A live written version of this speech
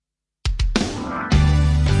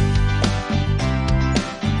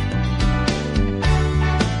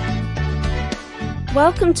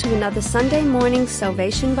Welcome to another Sunday morning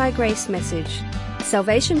Salvation by Grace message.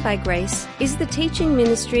 Salvation by Grace is the teaching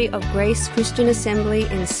ministry of Grace Christian Assembly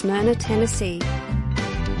in Smyrna, Tennessee.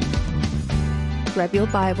 Grab your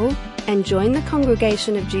Bible and join the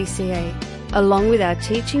congregation of GCA, along with our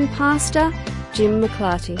teaching pastor, Jim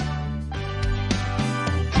McClarty.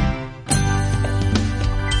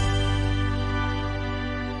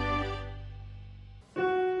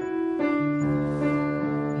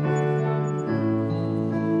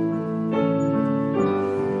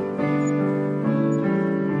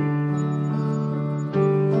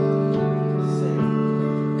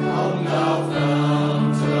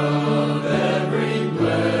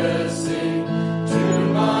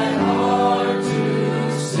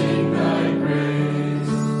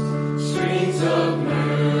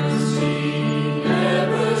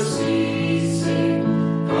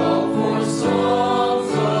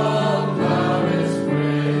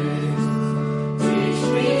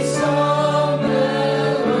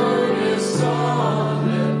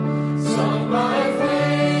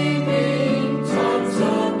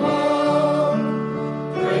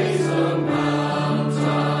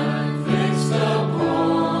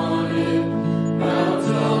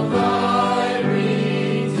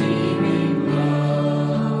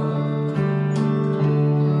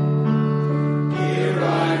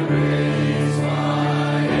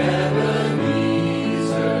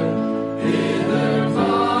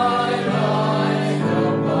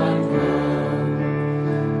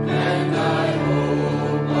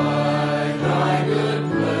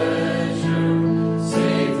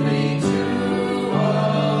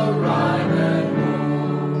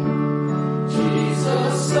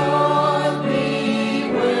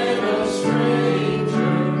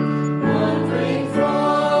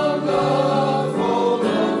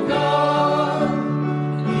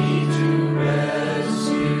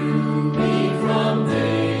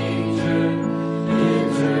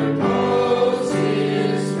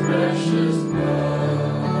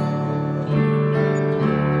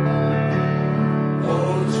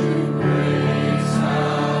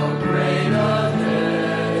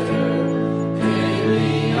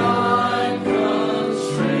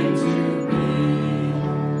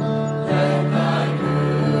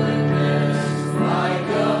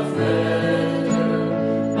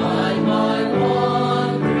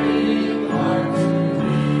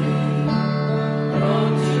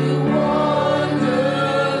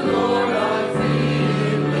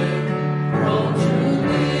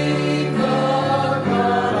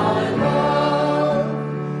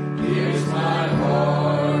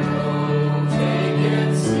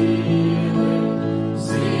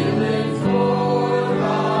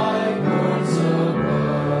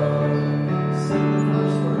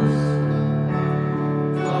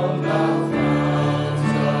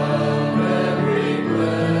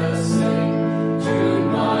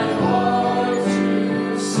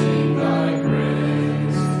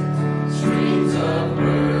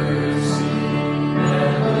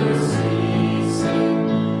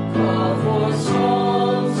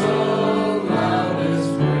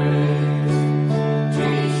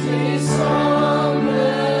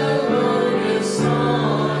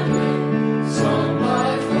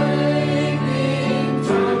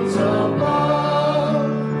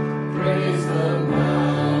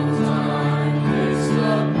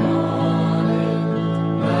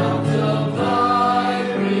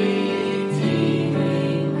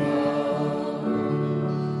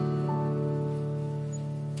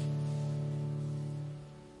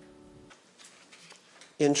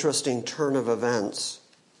 Interesting turn of events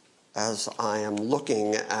as I am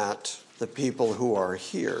looking at the people who are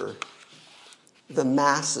here, the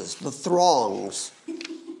masses, the throngs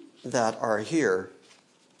that are here.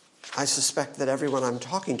 I suspect that everyone I'm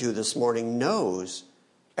talking to this morning knows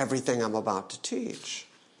everything I'm about to teach.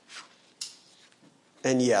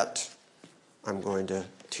 And yet, I'm going to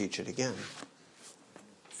teach it again.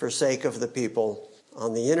 For sake of the people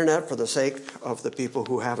on the internet, for the sake of the people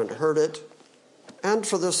who haven't heard it, and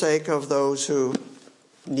for the sake of those who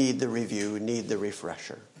need the review, need the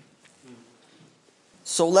refresher.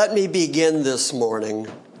 So let me begin this morning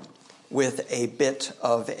with a bit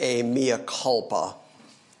of a mea culpa,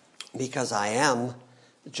 because I am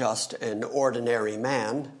just an ordinary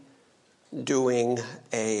man doing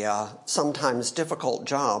a sometimes difficult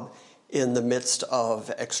job in the midst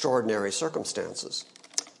of extraordinary circumstances.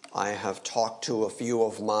 I have talked to a few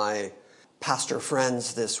of my pastor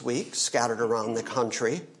friends this week, scattered around the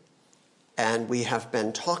country, and we have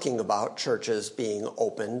been talking about churches being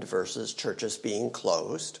opened versus churches being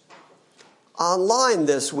closed. Online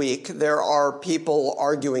this week, there are people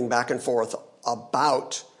arguing back and forth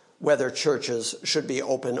about whether churches should be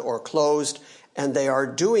open or closed, and they are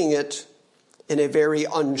doing it in a very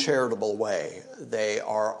uncharitable way. They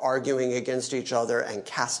are arguing against each other and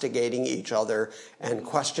castigating each other and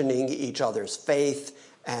questioning each other's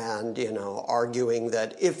faith and, arguing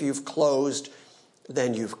that if you've closed,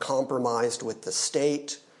 then you've compromised with the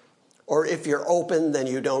state. Or if you're open, then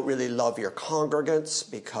you don't really love your congregants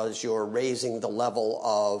because you're raising the level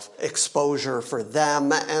of exposure for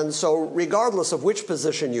them. And so regardless of which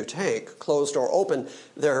position you take, closed or open,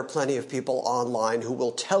 there are plenty of people online who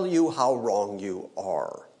will tell you how wrong you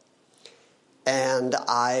are. And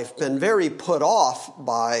I've been very put off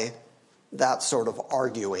by that sort of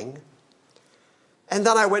arguing. And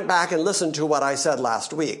then I went back and listened to what I said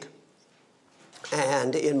last week.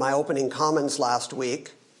 And in my opening comments last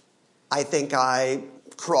week, I think I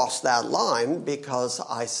crossed that line because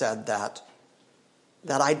I said that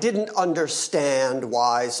I didn't understand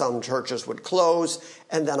why some churches would close,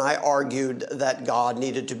 and then I argued that God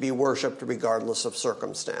needed to be worshiped regardless of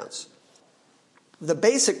circumstance. The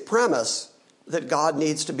basic premise that God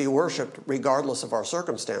needs to be worshiped regardless of our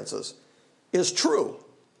circumstances is true.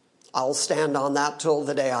 I'll stand on that till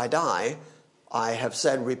the day I die. I have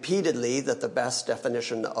said repeatedly that the best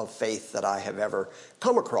definition of faith that I have ever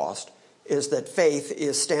come across is that faith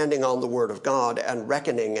is standing on the Word of God and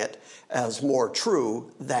reckoning it as more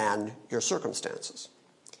true than your circumstances.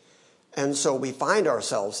 And so we find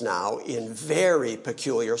ourselves now in very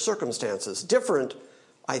peculiar circumstances, different,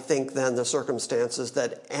 I think, than the circumstances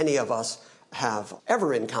that any of us have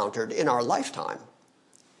ever encountered in our lifetime,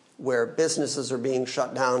 where businesses are being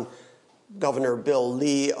shut down. Governor Bill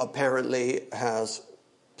Lee apparently has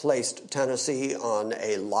placed Tennessee on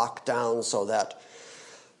a lockdown so that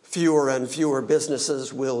fewer and fewer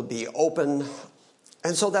businesses will be open.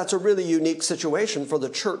 And so that's a really unique situation for the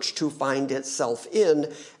church to find itself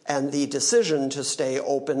in, and the decision to stay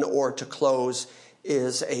open or to close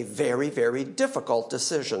is a very, very difficult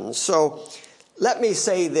decision. So let me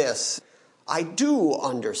say this. I do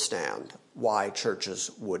understand why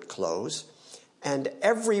churches would close, and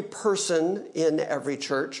every person in every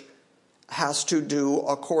church has to do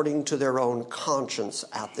according to their own conscience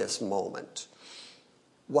at this moment.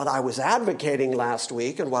 What I was advocating last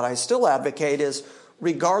week and what I still advocate is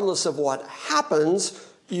regardless of what happens,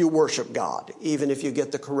 you worship God. Even if you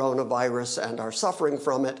get the coronavirus and are suffering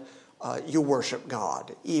from it, you worship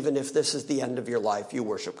God. Even if this is the end of your life, you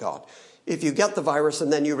worship God. If you get the virus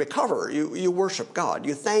and then you recover, you worship God.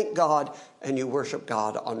 You thank God and you worship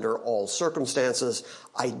God under all circumstances.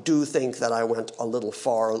 I do think that I went a little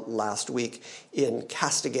far last week in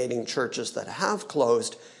castigating churches that have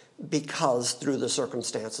closed, because through the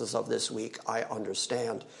circumstances of this week, I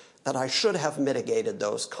understand that I should have mitigated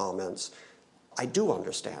those comments. I do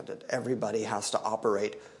understand it. Everybody has to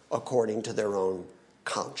operate according to their own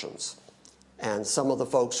conscience. And some of the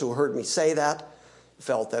folks who heard me say that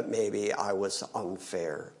felt that maybe I was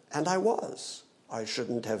unfair. And I was. I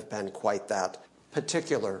shouldn't have been quite that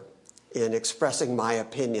particular in expressing my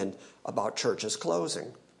opinion about churches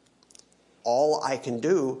closing. All I can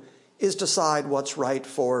do is decide what's right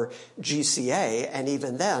for GCA, and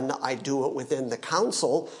even then, I do it within the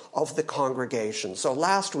counsel of the congregation. So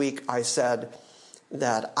last week, I said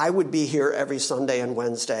that I would be here every Sunday and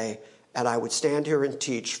Wednesday, and I would stand here and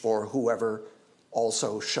teach for whoever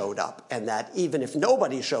also showed up, and that even if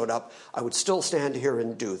nobody showed up, I would still stand here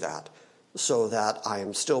and do that, so that I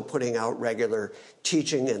am still putting out regular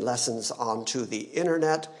teaching and lessons onto the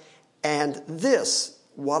internet. And this,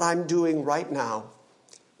 what I'm doing right now,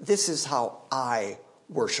 this is how I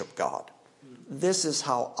worship God. This is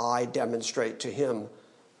how I demonstrate to him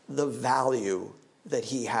the value that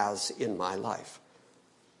he has in my life.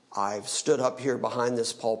 I've stood up here behind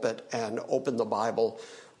this pulpit and opened the Bible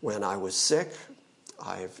when I was sick.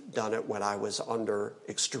 I've done it when I was under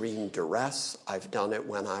extreme duress. I've done it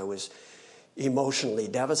when I was emotionally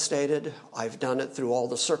devastated. I've done it through all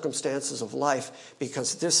the circumstances of life,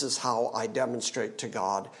 because this is how I demonstrate to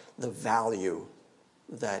God the value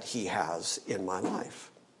that he has in my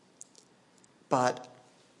life. But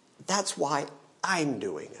that's why I'm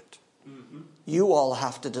doing it. Mm-hmm. You all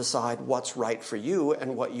have to decide what's right for you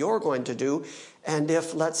and what you're going to do. And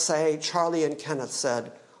if, let's say, Charlie and Kenneth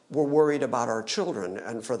said, we're worried about our children,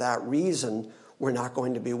 and for that reason, we're not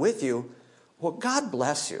going to be with you, well, God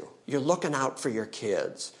bless you. You're looking out for your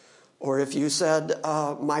kids. Or if you said,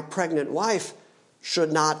 my pregnant wife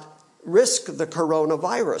should not risk the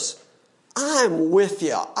coronavirus, I'm with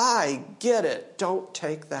you. I get it. Don't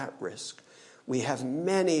take that risk. We have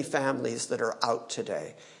many families that are out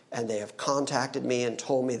today, and they have contacted me and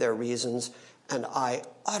told me their reasons, and I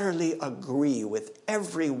utterly agree with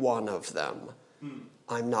every one of them.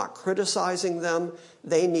 I'm not criticizing them.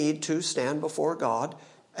 They need to stand before God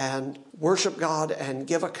and worship God and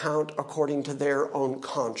give account according to their own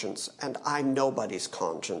conscience. And I'm nobody's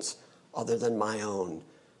conscience other than my own.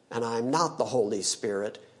 And I'm not the Holy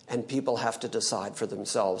Spirit, and people have to decide for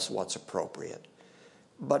themselves what's appropriate.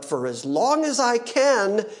 But for as long as I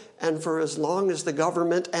can, and for as long as the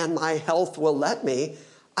government and my health will let me,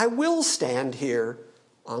 I will stand here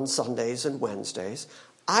on Sundays and Wednesdays.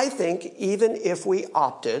 I think even if we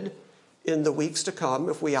opted, in the weeks to come,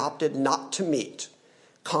 if we opted not to meet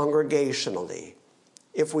congregationally,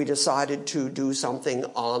 if we decided to do something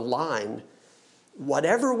online,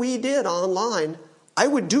 whatever we did online, I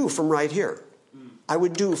would do from right here. I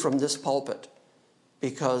would do from this pulpit.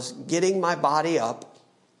 Because getting my body up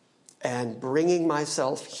and bringing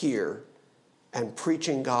myself here and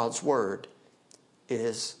preaching God's word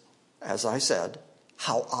is, as I said,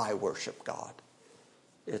 how I worship God.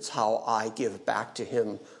 It's how I give back to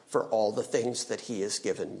him for all the things that he has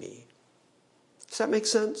given me. Does that make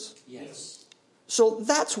sense? Yes. So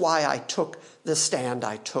that's why I took the stand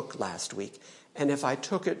I took last week. And if I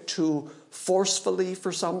took it too forcefully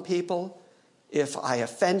for some people, if I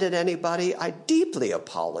offended anybody, I deeply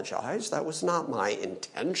apologize. That was not my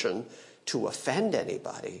intention to offend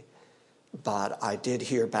anybody. But I did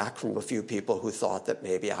hear back from a few people who thought that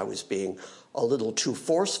maybe I was being a little too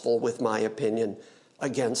forceful with my opinion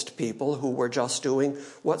against people who were just doing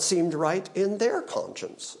what seemed right in their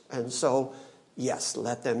conscience. And so, yes,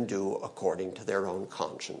 let them do according to their own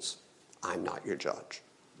conscience. I'm not your judge.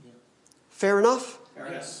 Yeah. Fair enough?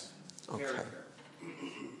 Yes. Okay. Fair.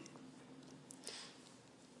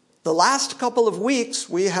 The last couple of weeks,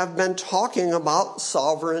 we have been talking about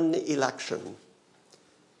sovereign election.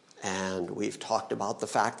 And we've talked about the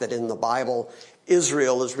fact that in the Bible,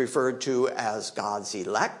 Israel is referred to as God's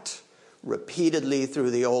elect. Repeatedly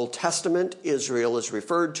through the Old Testament, Israel is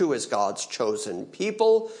referred to as God's chosen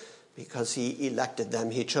people because he elected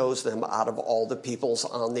them. He chose them out of all the peoples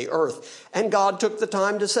on the earth. And God took the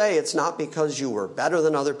time to say, it's not because you were better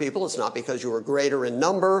than other people. It's not because you were greater in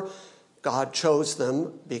number. God chose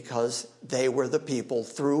them because they were the people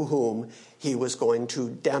through whom he was going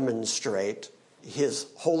to demonstrate his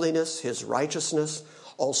holiness, his righteousness,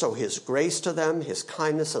 also his grace to them, his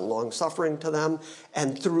kindness and long-suffering to them,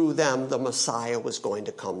 and through them the Messiah was going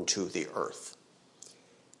to come to the earth.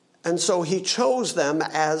 And so he chose them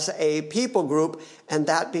as a people group, and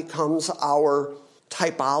that becomes our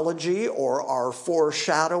typology or our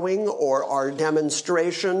foreshadowing or our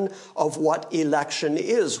demonstration of what election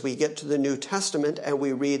is. We get to the New Testament and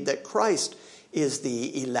we read that Christ is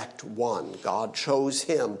the elect one. God chose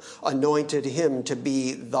him, anointed him to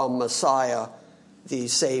be the Messiah, the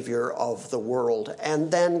Savior of the world.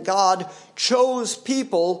 And then God chose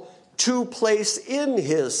people to place in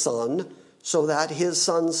his Son so that his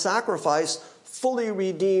Son's sacrifice fully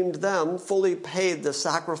redeemed them, fully paid the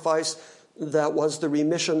sacrifice that was the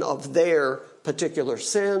remission of their particular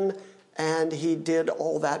sin, and he did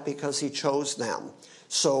all that because he chose them.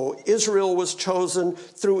 So Israel was chosen.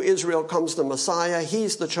 Through Israel comes the Messiah.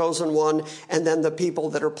 He's the chosen one. And then the people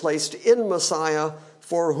that are placed in Messiah,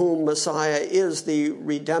 for whom Messiah is the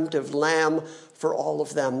redemptive lamb, for all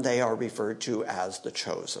of them they are referred to as the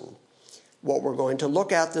chosen. What we're going to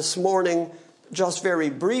look at this morning, just very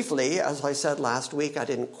briefly, as I said last week, I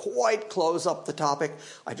didn't quite close up the topic.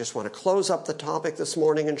 I just want to close up the topic this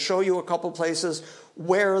morning and show you a couple places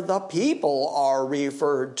where the people are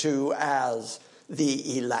referred to as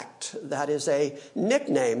the elect. That is a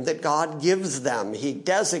nickname that God gives them. He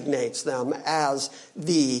designates them as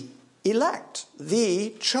the elect,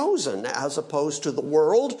 the chosen, as opposed to the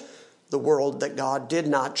world that God did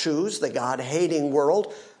not choose, the God-hating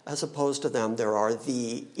world. As opposed to them, there are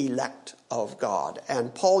the elect of God.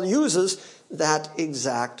 And Paul uses that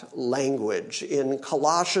exact language. In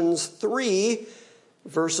Colossians 3,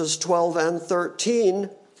 verses 12 and 13,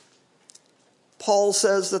 Paul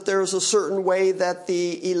says that there's a certain way that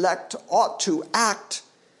the elect ought to act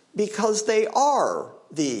because they are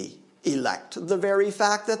the elect. The very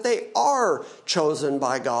fact that they are chosen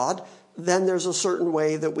by God, then there's a certain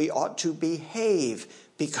way that we ought to behave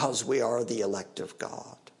because we are the elect of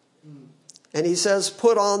God. And he says,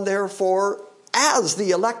 put on, therefore, as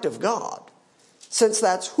the elect of God, since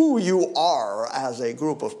that's who you are as a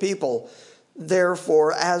group of people,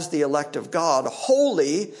 therefore, as the elect of God,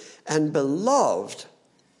 holy and beloved,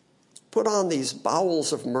 put on these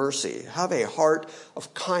bowels of mercy. Have a heart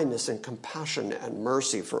of kindness and compassion and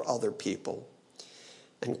mercy for other people.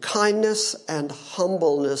 And kindness and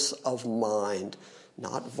humbleness of mind,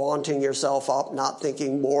 not vaunting yourself up, not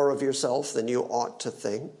thinking more of yourself than you ought to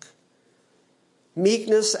think.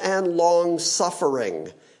 Meekness and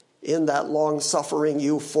long-suffering. In that long-suffering,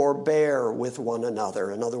 you forbear with one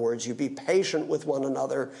another. In other words, you be patient with one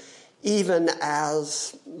another, even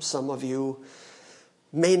as some of you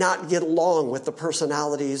may not get along with the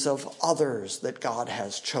personalities of others that God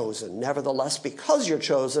has chosen. Nevertheless, because you're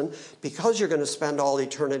chosen, because you're going to spend all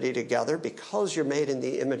eternity together, because you're made in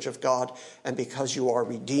the image of God, and because you are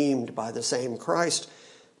redeemed by the same Christ,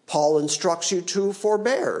 Paul instructs you to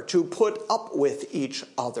forbear, to put up with each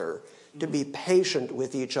other, to be patient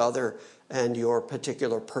with each other and your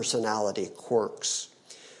particular personality quirks.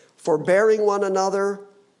 Forbearing one another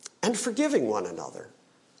and forgiving one another.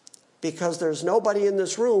 Because there's nobody in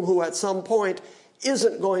this room who at some point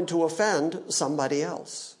isn't going to offend somebody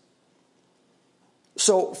else.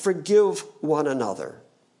 So forgive one another.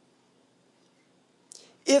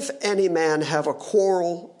 If any man have a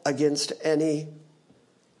quarrel against any,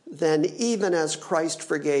 then even as Christ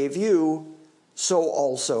forgave you, so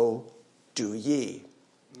also do ye.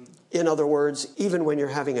 In other words, even when you're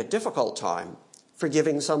having a difficult time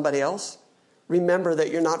forgiving somebody else, remember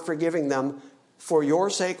that you're not forgiving them for your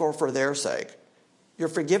sake or for their sake. You're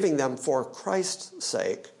forgiving them for Christ's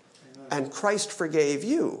sake. Amen. And Christ forgave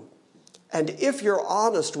you. And if you're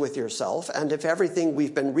honest with yourself, and if everything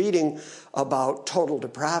we've been reading about total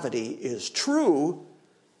depravity is true,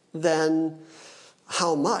 then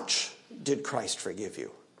how much did Christ forgive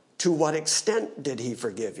you? To what extent did he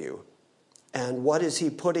forgive you? And what is he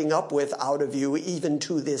putting up with out of you even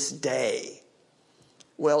to this day?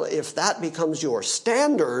 Well, if that becomes your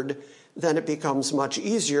standard, then it becomes much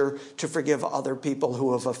easier to forgive other people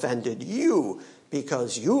who have offended you,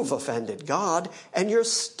 because you've offended God, and you're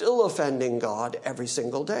still offending God every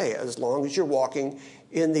single day. As long as you're walking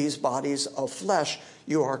in these bodies of flesh,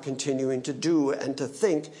 you are continuing to do and to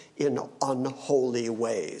think in unholy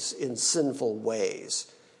ways, in sinful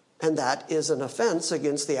ways. And that is an offense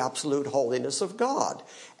against the absolute holiness of God.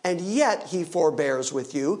 And yet he forbears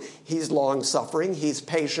with you, he's long-suffering, he's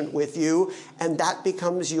patient with you, and that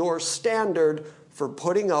becomes your standard for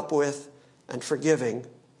putting up with and forgiving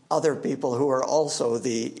other people who are also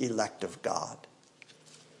the elect of God.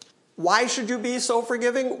 Why should you be so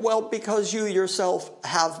forgiving? Well, because you yourself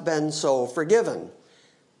have been so forgiven.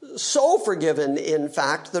 So forgiven, in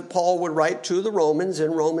fact, that Paul would write to the Romans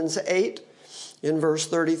in Romans 8, in verse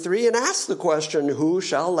 33, and ask the question, who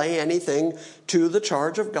shall lay anything to the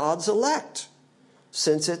charge of God's elect,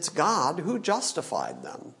 since it's God who justified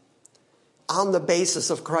them? On the basis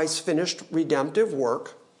of Christ's finished redemptive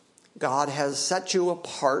work, God has set you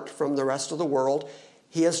apart from the rest of the world.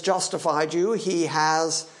 He has justified you. He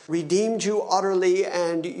has redeemed you utterly,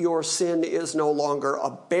 and your sin is no longer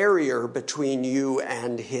a barrier between you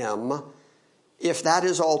and him. If that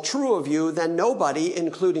is all true of you, then nobody,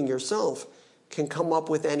 including yourself, can come up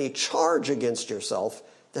with any charge against yourself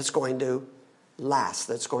that's going to last,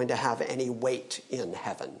 that's going to have any weight in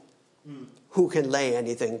heaven. Who can lay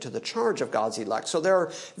anything to the charge of God's elect? So there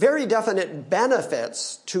are very definite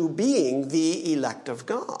benefits to being the elect of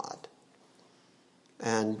God.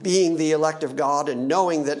 And being the elect of God and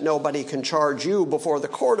knowing that nobody can charge you before the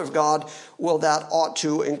court of God, well, that ought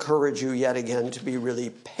to encourage you yet again to be really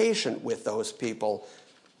patient with those people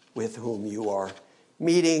with whom you are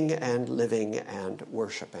meeting and living and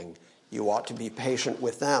worshiping. You ought to be patient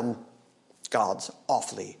with them. God's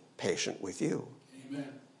awfully patient with you. Amen.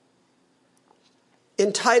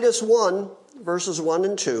 In Titus 1, verses 1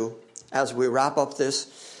 and 2, as we wrap up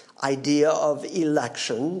this idea of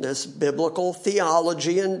election, this biblical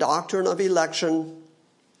theology and doctrine of election,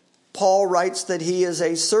 Paul writes that he is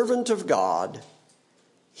a servant of God.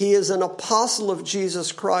 He is an apostle of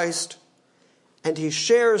Jesus Christ, and he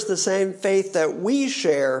shares the same faith that we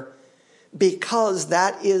share because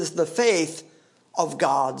that is the faith of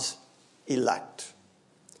God's elect.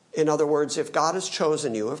 In other words, if God has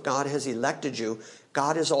chosen you, if God has elected you,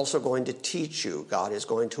 God is also going to teach you. God is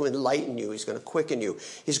going to enlighten you. He's going to quicken you.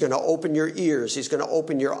 He's going to open your ears. He's going to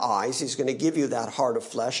open your eyes. He's going to give you that heart of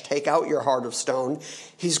flesh, take out your heart of stone.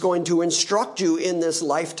 He's going to instruct you in this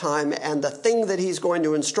lifetime, and the thing that he's going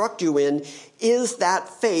to instruct you in is that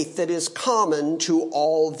faith that is common to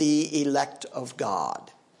all the elect of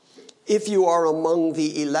God. If you are among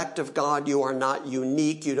the elect of God, you are not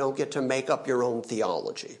unique. You don't get to make up your own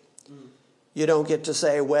theology. You don't get to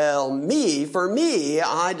say, well, for me,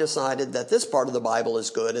 I decided that this part of the Bible is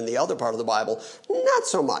good and the other part of the Bible, not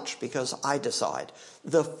so much, because I decide.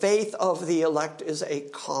 The faith of the elect is a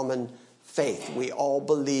common faith. We all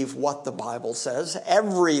believe what the Bible says,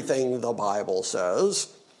 everything the Bible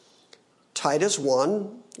says. Titus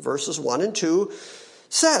 1, verses 1 and 2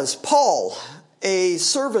 says, Paul, a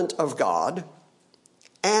servant of God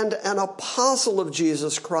and an apostle of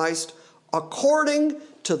Jesus Christ according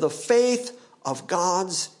to the faith of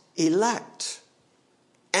God's elect,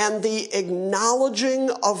 and the acknowledging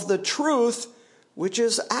of the truth which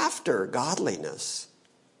is after godliness,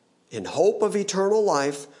 in hope of eternal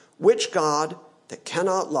life, which God, that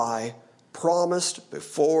cannot lie, promised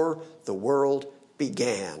before the world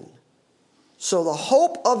began. So the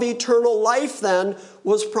hope of eternal life then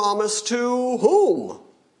was promised to whom?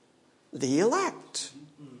 The elect.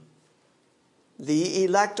 The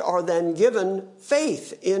elect are then given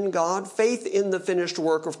faith in God, faith in the finished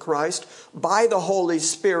work of Christ by the Holy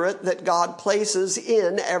Spirit that God places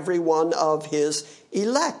in every one of his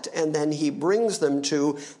elect. And then he brings them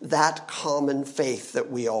to that common faith that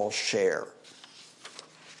we all share.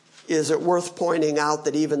 Is it worth pointing out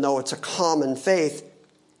that even though it's a common faith,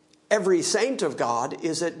 every saint of God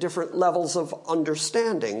is at different levels of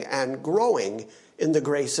understanding and growing in the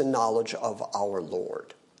grace and knowledge of our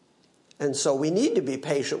Lord. And so we need to be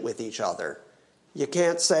patient with each other. You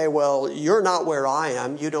can't say, well, you're not where I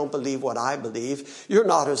am. You don't believe what I believe. You're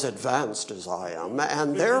not as advanced as I am.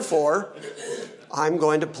 And therefore, I'm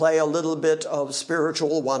going to play a little bit of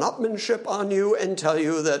spiritual one-upmanship on you and tell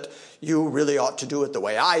you that you really ought to do it the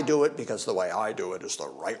way I do it because the way I do it is the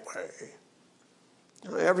right way.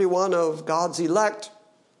 Every one of God's elect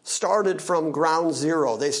started from ground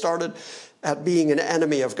zero. They started at being an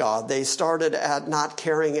enemy of God. They started at not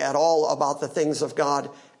caring at all about the things of God.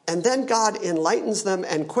 And then God enlightens them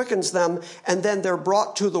and quickens them, and then they're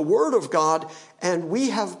brought to the Word of God. And we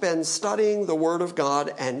have been studying the Word of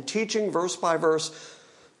God and teaching verse by verse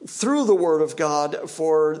through the Word of God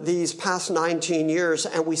for these past 19 years,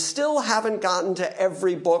 and we still haven't gotten to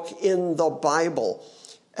every book in the Bible.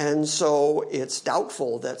 And so it's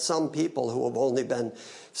doubtful that some people who have only been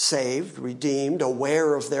saved, redeemed,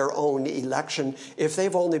 aware of their own election, if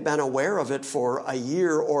they've only been aware of it for a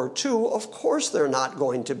year or two, of course they're not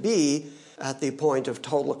going to be at the point of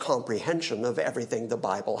total comprehension of everything the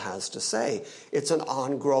Bible has to say. It's an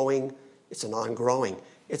ongoing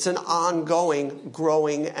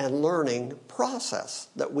growing and learning process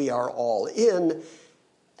that we are all in.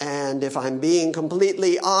 And if I'm being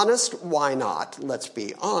completely honest, why not? Let's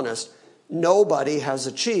be honest. Nobody has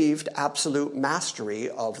achieved absolute mastery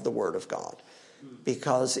of the Word of God.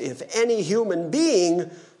 Because if any human being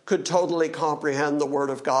could totally comprehend the Word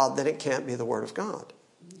of God, then it can't be the Word of God.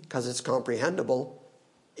 Because it's comprehensible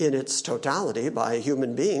in its totality by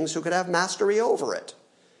human beings who could have mastery over it.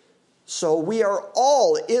 So we are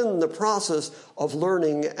all in the process of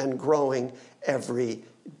learning and growing every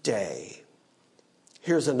day.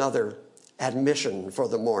 Here's another admission for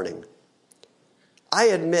the morning. I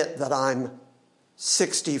admit that I'm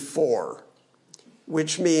 64,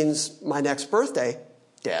 which means my next birthday,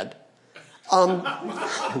 dead. Anyway,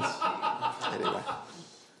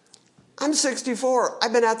 I'm 64.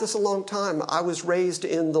 I've been at this a long time. I was raised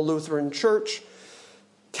in the Lutheran Church,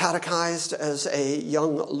 catechized as a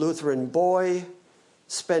young Lutheran boy,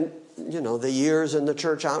 spent, the years in the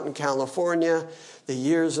church out in California, the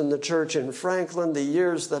years in the church in Franklin, the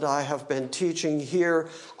years that I have been teaching here.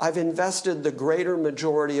 I've invested the greater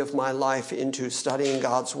majority of my life into studying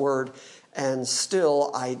God's Word, and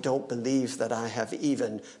still I don't believe that I have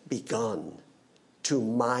even begun to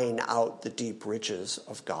mine out the deep riches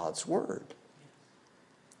of God's Word.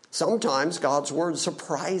 Sometimes God's Word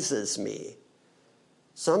surprises me.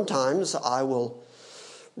 Sometimes I will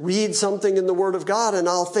read something in the Word of God and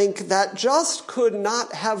I'll think that just could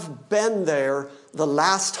not have been there the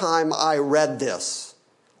last time I read this,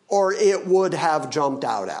 or it would have jumped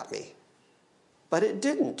out at me. But it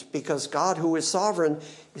didn't, because God, who is sovereign,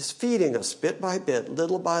 is feeding us bit by bit,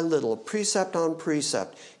 little by little, precept on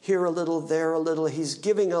precept, here a little, there a little. He's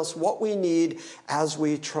giving us what we need as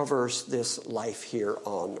we traverse this life here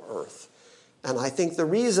on earth. And I think the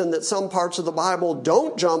reason that some parts of the Bible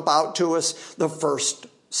don't jump out to us the first,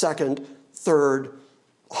 second, third,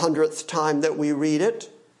 100th time that we read it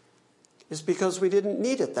is because we didn't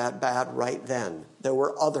need it that bad right then. There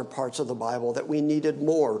were other parts of the Bible that we needed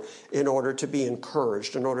more in order to be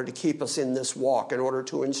encouraged, in order to keep us in this walk, in order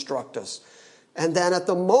to instruct us. And then at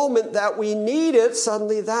the moment that we need it,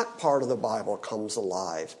 suddenly that part of the Bible comes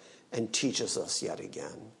alive and teaches us yet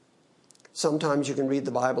again. Sometimes you can read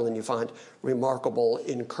the Bible and you find remarkable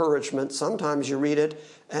encouragement. Sometimes you read it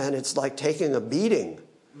and it's like taking a beating.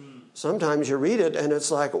 Sometimes you read it and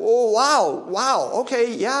it's like, oh, wow,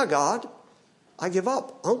 okay, yeah, God, I give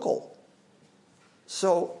up, uncle.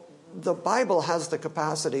 So the Bible has the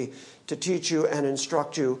capacity to teach you and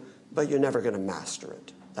instruct you, but you're never going to master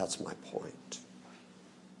it. That's my point.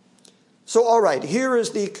 So, all right, here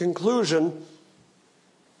is the conclusion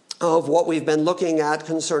of what we've been looking at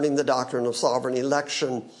concerning the doctrine of sovereign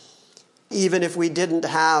election. Even if we didn't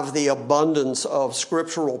have the abundance of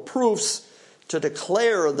scriptural proofs to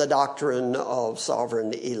declare the doctrine of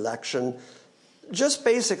sovereign election, just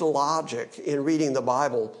basic logic in reading the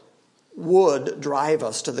Bible would drive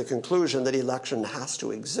us to the conclusion that election has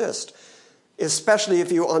to exist, especially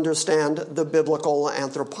if you understand the biblical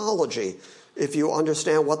anthropology, if you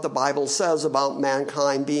understand what the Bible says about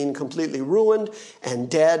mankind being completely ruined and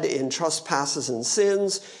dead in trespasses and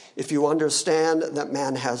sins, if you understand that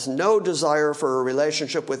man has no desire for a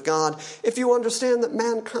relationship with God, if you understand that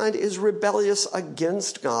mankind is rebellious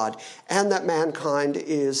against God, and that mankind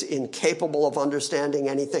is incapable of understanding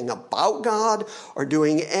anything about God or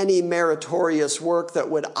doing any meritorious work that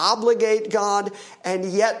would obligate God, and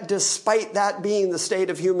yet despite that being the state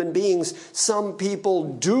of human beings, some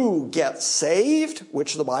people do get saved,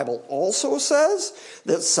 which the Bible also says,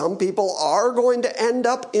 that some people are going to end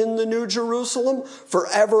up in the New Jerusalem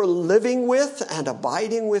forever living with and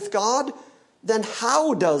abiding with God, then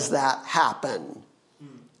how does that happen?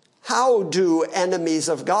 How do enemies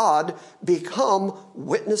of God become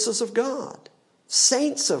witnesses of God,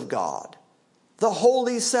 saints of God, the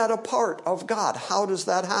holy set apart of God? How does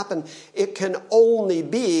that happen? It can only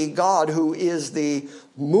be God who is the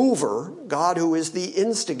mover, God who is the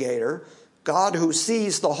instigator, God who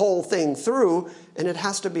sees the whole thing through, and it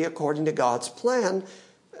has to be according to God's plan.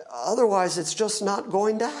 Otherwise, it's just not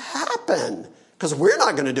going to happen, because we're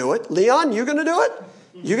not going to do it. Leon, you going to do it?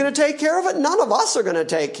 You're going to take care of it? None of us are going to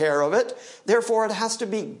take care of it. Therefore, it has to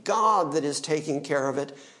be God that is taking care of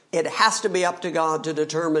it. It has to be up to God to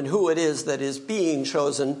determine who it is that is being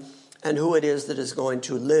chosen and who it is that is going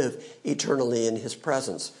to live eternally in his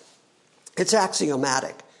presence. It's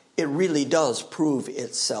axiomatic. It really does prove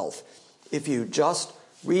itself. If you just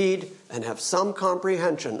read and have some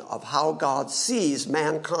comprehension of how God sees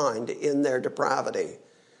mankind in their depravity,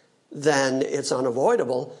 then it's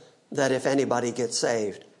unavoidable that if anybody gets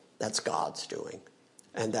saved, that's God's doing.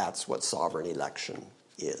 And that's what sovereign election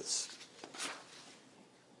is.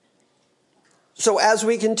 So as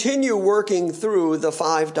we continue working through the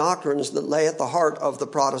 5 doctrines that lay at the heart of the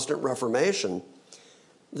Protestant Reformation,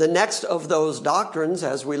 the next of those doctrines,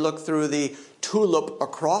 as we look through the tulip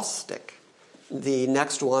acrostic, the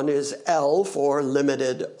next one is L for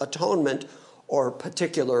limited atonement, or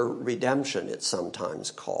particular redemption, it's sometimes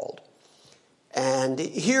called. And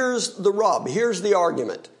here's the rub, here's the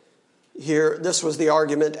argument. This was the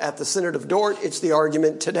argument at the Synod of Dort, it's the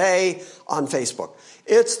argument today on Facebook.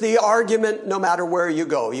 It's the argument no matter where you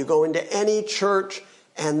go. You go into any church,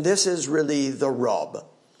 and this is really the rub.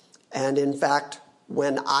 And in fact,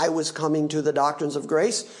 when I was coming to the doctrines of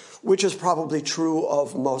grace, which is probably true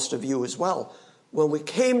of most of you as well, when we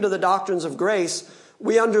came to the doctrines of grace,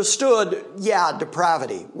 we understood,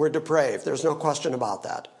 depravity. We're depraved. There's no question about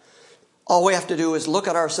that. All we have to do is look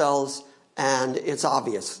at ourselves, and it's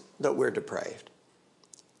obvious that we're depraved.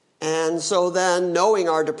 And so then, knowing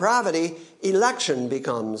our depravity, election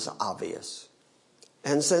becomes obvious.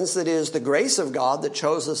 And since it is the grace of God that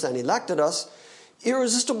chose us and elected us,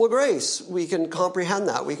 irresistible grace, we can comprehend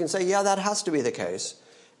that. We can say, that has to be the case.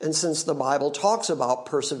 And since the Bible talks about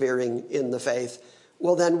persevering in the faith,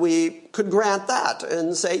 well, then we could grant that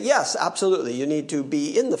and say, yes, absolutely, you need to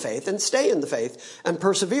be in the faith and stay in the faith and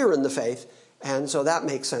persevere in the faith. And so that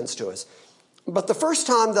makes sense to us. But the first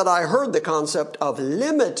time that I heard the concept of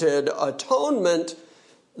limited atonement,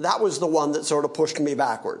 that was the one that sort of pushed me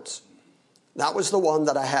backwards. That was the one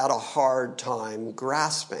that I had a hard time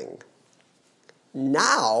grasping.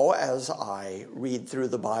 Now, as I read through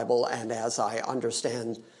the Bible and as I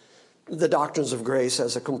understand the doctrines of grace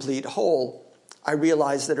as a complete whole, I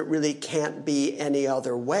realize that it really can't be any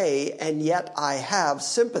other way, and yet I have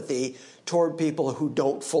sympathy toward people who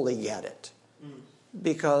don't fully get it.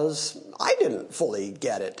 Because I didn't fully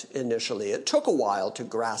get it initially. It took a while to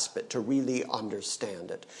grasp it, to really understand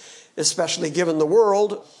it. Especially given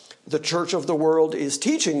the church of the world is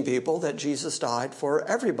teaching people that Jesus died for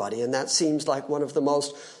everybody. And that seems like one of the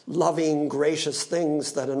most loving, gracious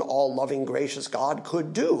things that an all-loving, gracious God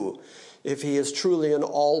could do. If he is truly an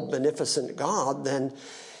all-beneficent God, then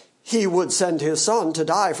he would send his son to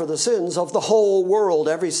die for the sins of the whole world,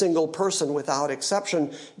 every single person without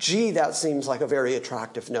exception. That seems like a very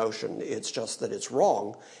attractive notion. It's just that it's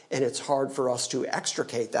wrong, and it's hard for us to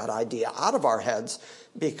extricate that idea out of our heads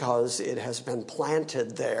because it has been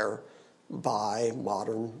planted there by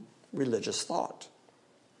modern religious thought.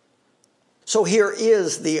 So here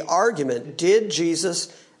is the argument. Did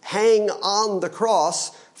Jesus hang on the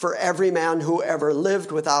cross for every man who ever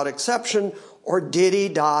lived without exception, or did he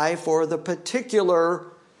die for the particular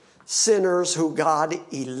sinners who God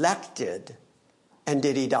elected, and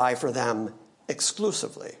did he die for them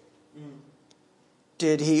exclusively?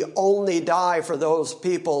 Did he only die for those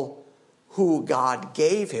people who God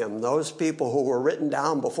gave him, those people who were written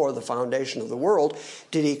down before the foundation of the world?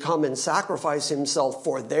 Did he come and sacrifice himself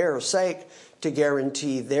for their sake to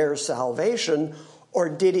guarantee their salvation, or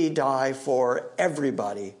did he die for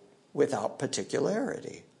everybody without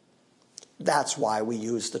particularity? That's why we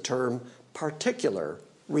use the term particular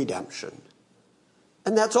redemption.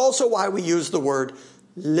 And that's also why we use the word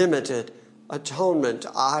limited atonement.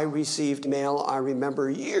 I received mail, I remember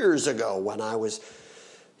years ago when I was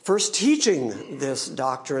first teaching this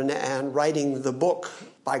doctrine and writing the book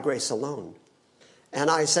By Grace Alone. And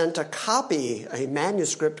I sent a copy, a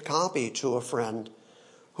manuscript copy, to a friend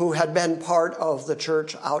who had been part of the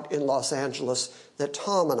church out in Los Angeles that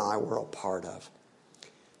Tom and I were a part of.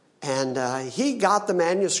 And he got the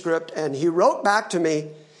manuscript and he wrote back to me.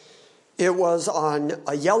 It was on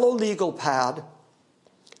a yellow legal pad,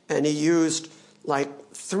 and he used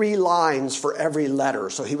like 3 lines for every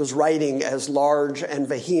letter. So he was writing as large and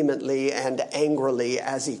vehemently and angrily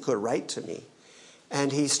as he could write to me.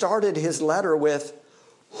 And he started his letter with,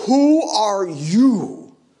 "Who are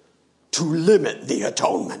you to limit the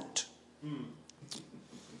atonement?"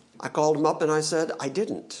 I called him up and I said, I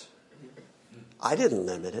didn't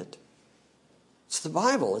limit it. It's the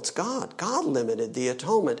Bible. It's God. God limited the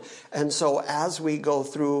atonement. And so as we go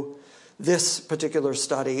through this particular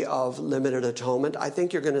study of limited atonement, I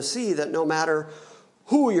think you're going to see that no matter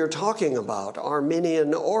who you're talking about,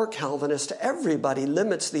 Arminian or Calvinist, everybody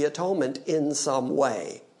limits the atonement in some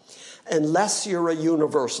way. Unless you're a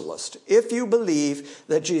universalist. If you believe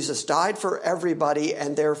that Jesus died for everybody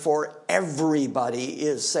and therefore everybody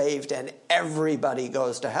is saved and everybody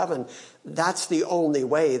goes to heaven, that's the only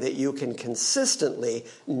way that you can consistently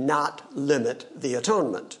not limit the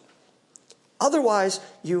atonement. Otherwise,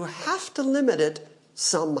 you have to limit it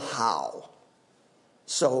somehow.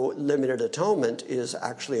 So limited atonement is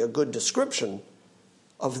actually a good description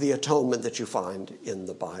of the atonement that you find in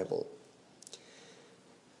the Bible.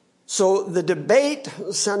 So the debate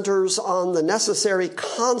centers on the necessary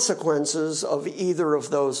consequences of either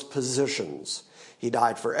of those positions. He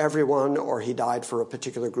died for everyone, or he died for a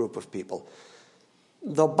particular group of people.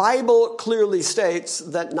 The Bible clearly states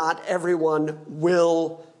that not everyone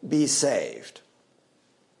will be saved.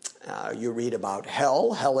 You read about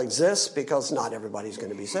hell. Hell exists because not everybody's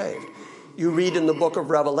going to be saved. You read in the book of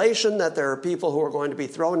Revelation that there are people who are going to be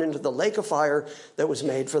thrown into the lake of fire that was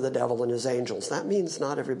made for the devil and his angels. That means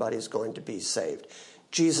not everybody's going to be saved.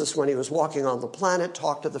 Jesus, when he was walking on the planet,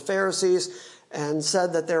 talked to the Pharisees and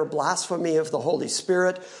said that their blasphemy of the Holy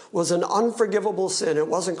Spirit was an unforgivable sin. It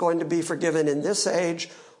wasn't going to be forgiven in this age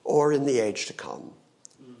or in the age to come.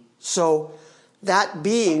 So that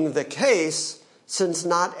being the case, since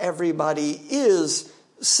not everybody is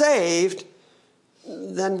saved,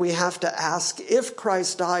 then we have to ask, if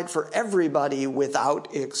Christ died for everybody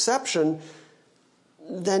without exception,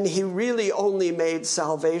 then he really only made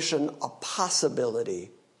salvation a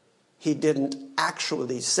possibility. He didn't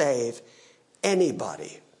actually save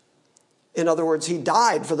anybody. In other words, he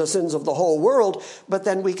died for the sins of the whole world, but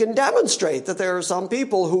then we can demonstrate that there are some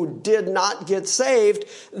people who did not get saved.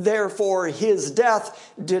 Therefore, his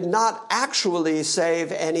death did not actually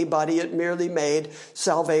save anybody. It merely made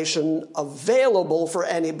salvation available for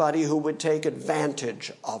anybody who would take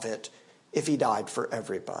advantage of it if he died for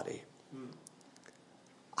everybody.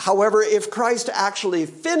 However, if Christ actually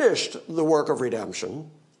finished the work of redemption,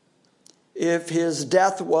 if his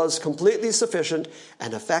death was completely sufficient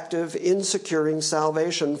and effective in securing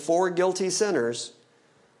salvation for guilty sinners,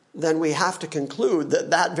 then we have to conclude that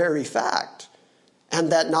that very fact,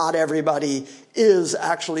 and that not everybody is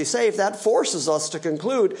actually saved, that forces us to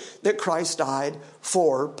conclude that Christ died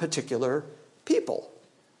for particular people.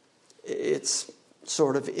 It's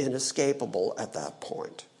sort of inescapable at that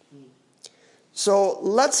point. So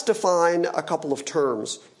let's define a couple of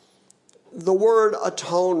terms. The word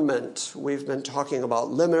atonement, we've been talking about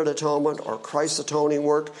limited atonement or Christ's atoning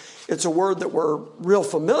work. It's a word that we're real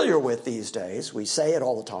familiar with these days. We say it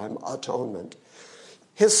all the time, atonement.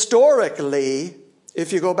 Historically,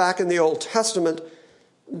 if you go back in the Old Testament,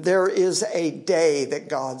 there is a day that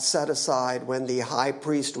God set aside when the high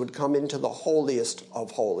priest would come into the holiest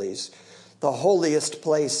of holies, the holiest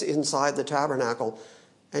place inside the tabernacle,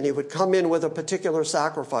 and he would come in with a particular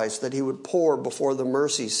sacrifice that he would pour before the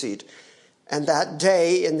mercy seat. And that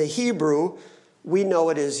day in the Hebrew, we know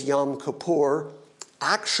it is Yom Kippur.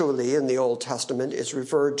 Actually, in the Old Testament, it's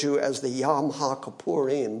referred to as the Yom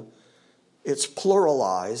HaKippurim. It's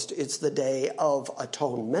pluralized. It's the Day of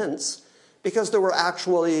Atonements because there were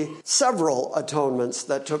actually several atonements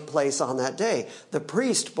that took place on that day. The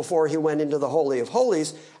priest, before he went into the Holy of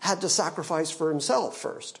Holies, had to sacrifice for himself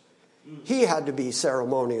first. He had to be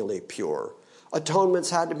ceremonially pure. Atonements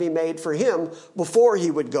had to be made for him before he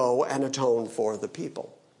would go and atone for the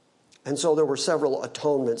people. And so there were several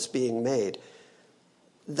atonements being made.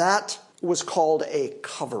 That was called a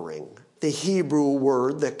covering. The Hebrew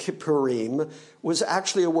word, the kippurim, was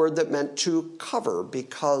actually a word that meant to cover,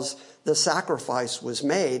 because the sacrifice was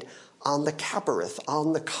made on the kapporeth,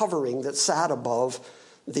 on the covering that sat above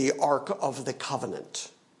the Ark of the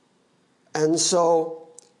Covenant. And so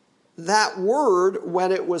that word,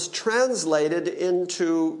 when it was translated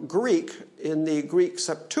into Greek, in the Greek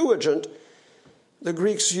Septuagint, the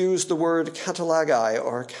Greeks used the word katalagai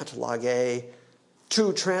or katalage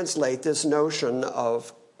to translate this notion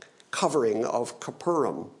of covering, of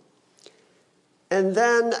kippurim. And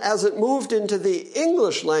then as it moved into the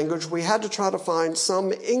English language, we had to try to find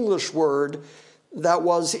some English word that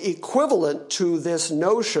was equivalent to this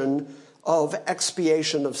notion of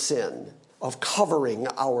expiation of sin, of covering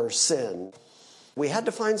our sin. We had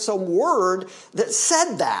to find some word that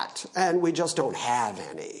said that, and we just don't have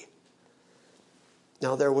any.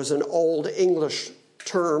 Now, there was an old English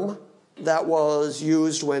term that was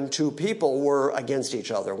used when two people were against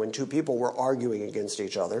each other, when two people were arguing against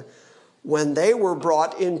each other, when they were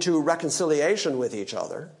brought into reconciliation with each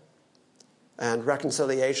other. And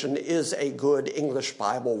reconciliation is a good English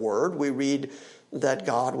Bible word. We read that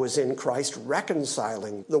God was in Christ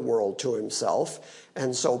reconciling the world to himself.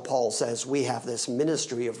 And so Paul says we have this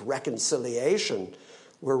ministry of reconciliation.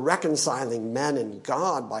 We're reconciling men and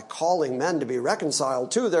God by calling men to be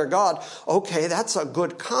reconciled to their God. Okay, that's a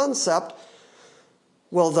good concept.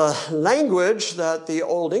 Well, the language that the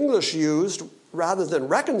Old English used, rather than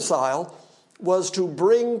reconcile, was to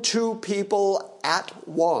bring two people at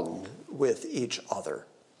one with each other.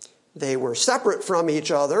 They were separate from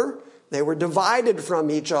each other. They were divided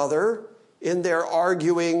from each other in their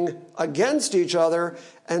arguing against each other.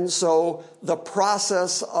 And so the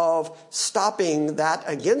process of stopping that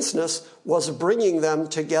againstness was bringing them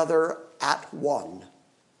together at one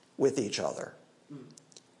with each other.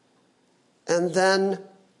 And then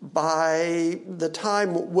by the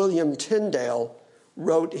time William Tyndale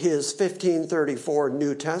wrote his 1534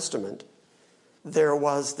 New Testament, there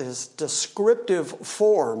was this descriptive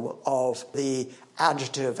form of the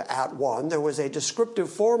adjective at one. There was a descriptive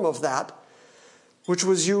form of that which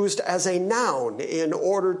was used as a noun in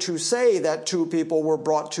order to say that two people were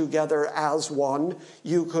brought together as one.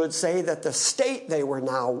 You could say that the state they were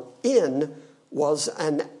now in was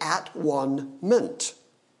an at-one-ment.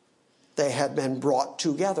 They had been brought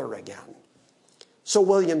together again. So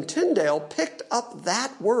William Tyndale picked up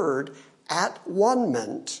that word,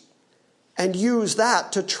 at-one-ment, and used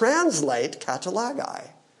that to translate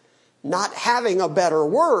katalagai. Not having a better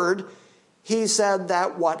word, he said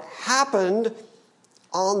that what happened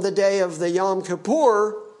on the day of the Yom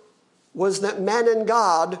Kippur was that men and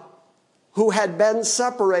God, who had been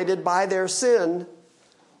separated by their sin,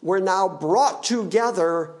 were now brought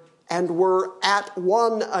together and were at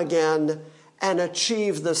one again and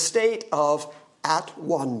achieved the state of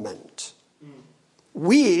at-one-ment.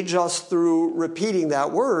 We, just through repeating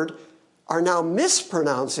that word, are now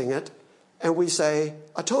mispronouncing it, and we say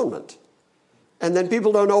atonement. And then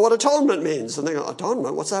people don't know what atonement means. And they go,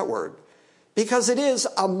 atonement, what's that word? Because it is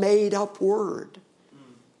a made-up word.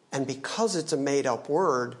 And because it's a made-up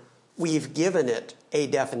word, we've given it a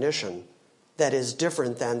definition that is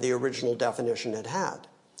different than the original definition it had.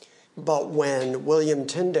 But when William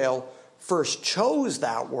Tyndale first chose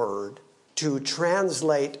that word to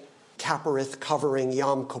translate Kapporeth covering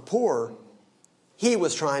Yom Kippur, he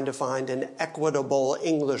was trying to find an equitable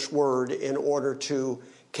English word in order to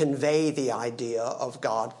convey the idea of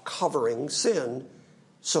God covering sin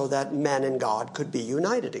so that men and God could be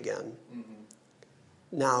united again.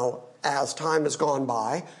 Now, as time has gone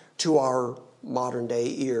by, to our modern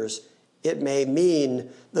day ears, it may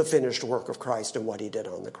mean the finished work of Christ and what he did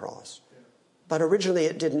on the cross. But originally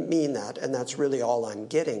it didn't mean that, and that's really all I'm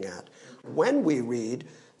getting at. When we read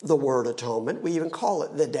the word atonement, we even call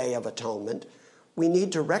it the Day of Atonement, we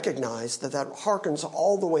need to recognize that that harkens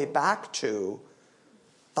all the way back to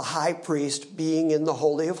the high priest being in the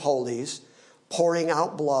Holy of Holies, pouring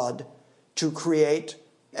out blood to create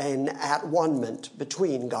an at-one-ment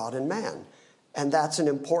between God and man. And that's an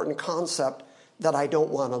important concept that I don't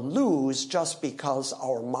want to lose just because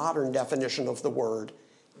our modern definition of the word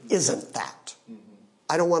isn't that.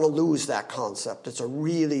 I don't want to lose that concept. It's a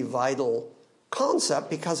really vital concept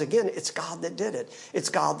because, again, it's God that did it. It's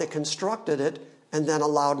God that constructed it and then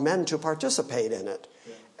allowed men to participate in it.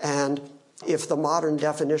 And If the modern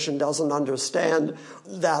definition doesn't understand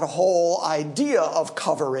that whole idea of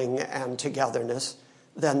covering and togetherness,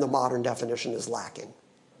 then the modern definition is lacking.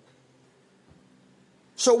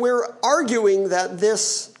 So we're arguing that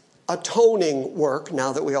this atoning work,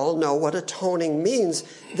 now that we all know what atoning means,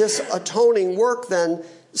 this atoning work then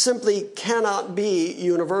simply cannot be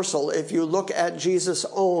universal. If you look at Jesus'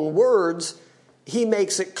 own words, he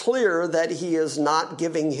makes it clear that he is not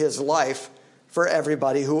giving his life for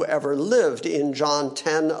everybody who ever lived. In John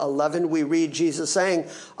 10:11, we read Jesus saying,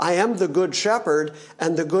 "I am the good shepherd,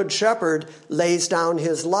 and the good shepherd lays down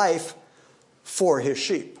his life for his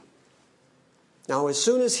sheep." Now, as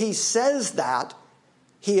soon as he says that,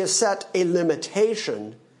 he has set a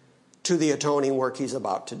limitation to the atoning work he's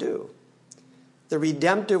about to do. The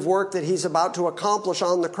redemptive work that he's about to accomplish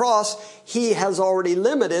on the cross, he has already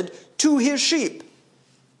limited to his sheep.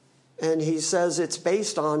 And he says it's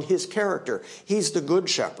based on his character. He's the good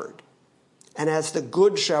shepherd. And as the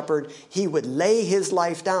good shepherd, he would lay his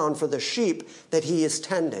life down for the sheep that he is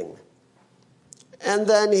tending. And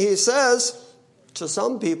then he says, to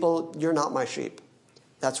some people, you're not my sheep.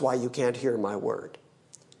 That's why you can't hear my word.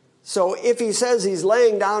 So if he says he's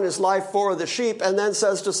laying down his life for the sheep and then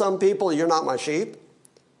says to some people, you're not my sheep,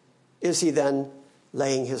 is he then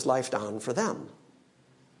laying his life down for them?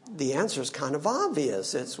 The answer is kind of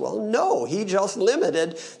obvious. It's, well, no, he just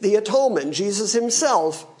limited the atonement. Jesus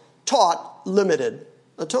himself taught limited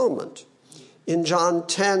atonement. In John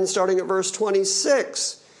 10, starting at verse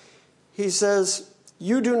 26, he says,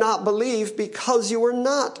 "You do not believe because you are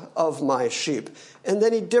not of my sheep." And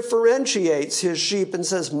then he differentiates his sheep and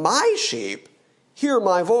says, "My sheep hear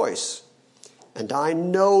my voice, and I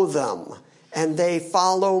know them, and they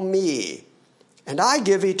follow me, and I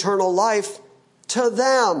give eternal life to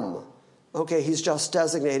them." Okay, he's just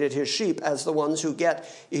designated his sheep as the ones who get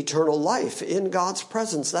eternal life in God's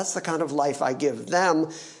presence. That's the kind of life I give them.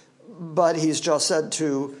 But he's just said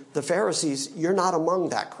to the Pharisees, you're not among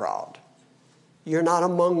that crowd. You're not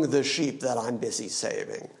among the sheep that I'm busy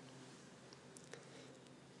saving.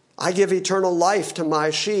 "I give eternal life to my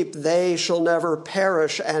sheep. They shall never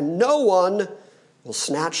perish, and no one will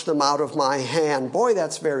snatch them out of my hand." Boy,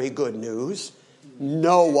 that's very good news.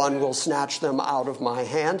 No one will snatch them out of my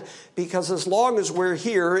hand, because as long as we're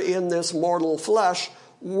here in this mortal flesh,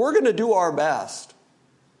 we're going to do our best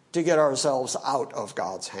to get ourselves out of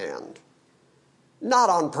God's hand.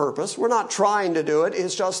 Not on purpose. We're not trying to do it.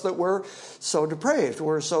 It's just that we're so depraved.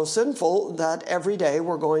 We're so sinful that every day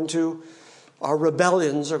our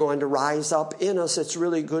rebellions are going to rise up in us. It's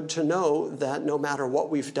really good to know that no matter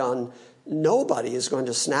what we've done, nobody is going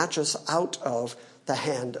to snatch us out of the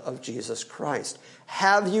hand of Jesus Christ.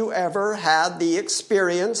 Have you ever had the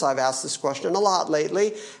experience, I've asked this question a lot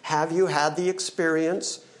lately, have you had the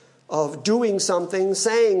experience of doing something,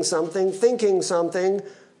 saying something, thinking something,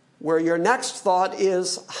 where your next thought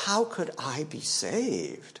is, how could I be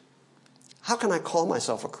saved? How can I call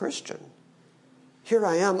myself a Christian? Here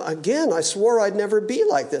I am again. I swore I'd never be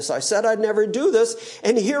like this. I said I'd never do this,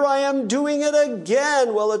 and here I am doing it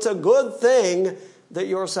again. Well, it's a good thing that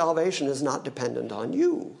your salvation is not dependent on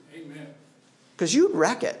you. Amen. Because you'd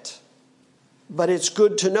wreck it. But it's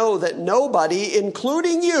good to know that nobody,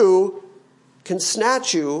 including you, can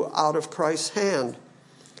snatch you out of Christ's hand.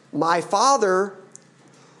 "My Father,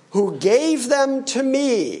 who gave them to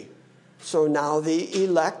me." So now the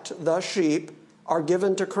elect, the sheep, are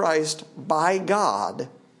given to Christ by God.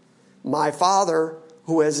 "My Father,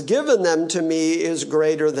 who has given them to me, is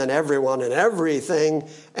greater than everyone and everything,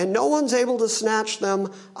 and no one's able to snatch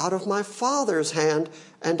them out of my Father's hand,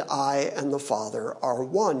 and I and the Father are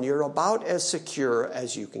one." You're about as secure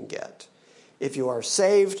as you can get. If you are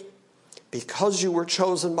saved because you were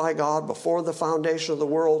chosen by God before the foundation of the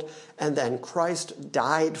world, and then Christ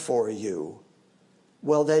died for you,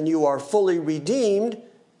 well, then you are fully redeemed.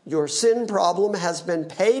 Your sin problem has been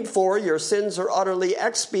paid for. Your sins are utterly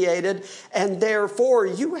expiated. And therefore,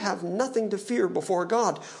 you have nothing to fear before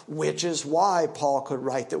God, which is why Paul could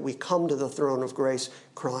write that we come to the throne of grace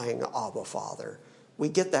crying, "Abba, Father." We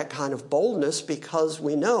get that kind of boldness because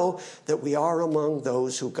we know that we are among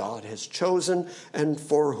those who God has chosen and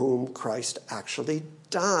for whom Christ actually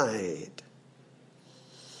died.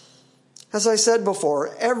 As I said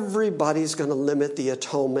before, everybody's going to limit the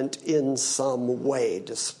atonement in some way.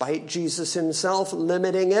 Despite Jesus himself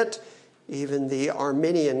limiting it, even the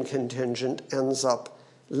Arminian contingent ends up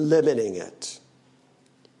limiting it.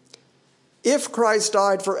 If Christ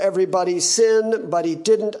died for everybody's sin, but he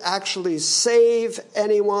didn't actually save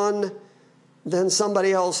anyone, then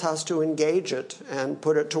somebody else has to engage it and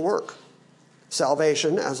put it to work.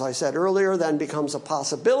 Salvation, as I said earlier, then becomes a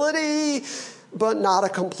possibility, but not a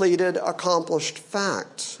completed, accomplished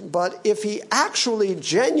fact. But if he actually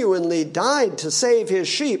genuinely died to save his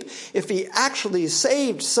sheep, if he actually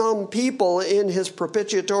saved some people in his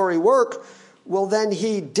propitiatory work, well, then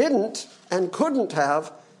he didn't and couldn't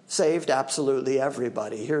have saved absolutely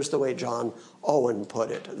everybody. Here's the way John Owen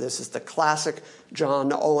put it. This is the classic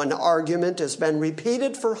John Owen argument. It's been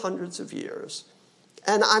repeated for hundreds of years.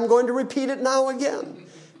 And I'm going to repeat it now again,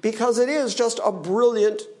 because it is just a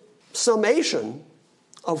brilliant summation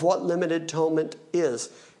of what limited atonement is.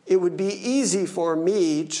 It would be easy for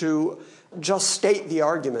me to just state the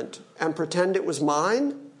argument and pretend it was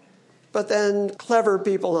mine, but then clever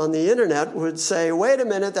people on the internet would say, wait a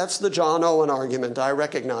minute, that's the John Owen argument. I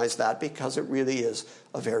recognize that because it really is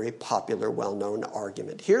a very popular, well-known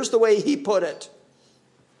argument. Here's the way he put it.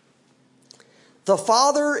 The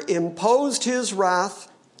Father imposed his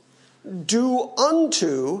wrath due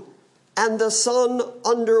unto, and the Son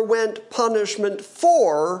underwent punishment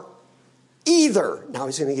for either. Now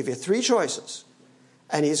he's going to give you three choices.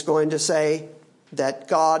 And he's going to say that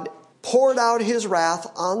God poured out his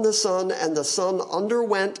wrath on the Son, and the Son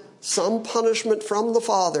underwent some punishment from the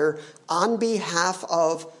Father on behalf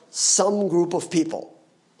of some group of people.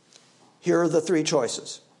 Here are the three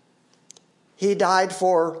choices. He died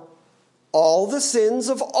for all the sins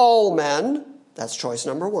of all men. That's choice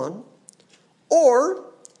number one. Or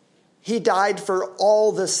he died for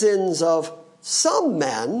all the sins of some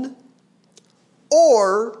men,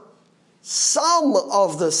 or some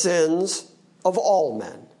of the sins of all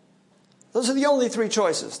men. Those are the only three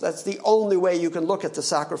choices. That's the only way you can look at the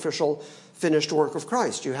sacrificial finished work of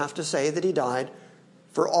Christ. You have to say that he died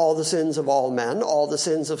for all the sins of all men, all the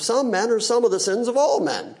sins of some men, or some of the sins of all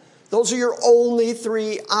men. Those are your only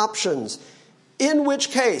three options. In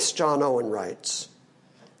which case, John Owen writes,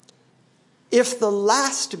 if the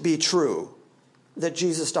last be true, that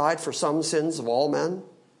Jesus died for some sins of all men,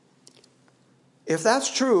 if that's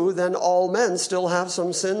true, then all men still have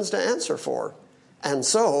some sins to answer for. And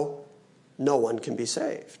so, no one can be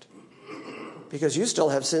saved. Because you still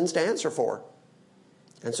have sins to answer for.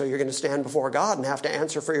 And so you're going to stand before God and have to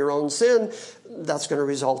answer for your own sin. That's going to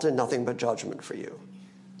result in nothing but judgment for you.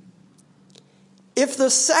 If the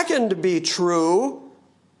second be true,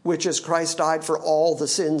 which is Christ died for all the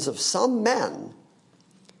sins of some men,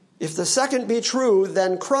 if the second be true,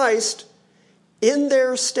 then Christ, in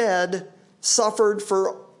their stead, suffered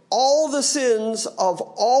for all the sins of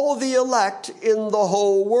all the elect in the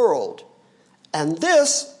whole world. And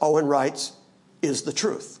this, Owen writes, is the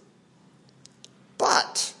truth.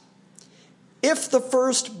 But if the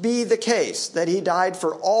first be the case, that he died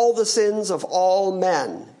for all the sins of all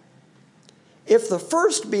men, if the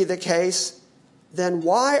first be the case, then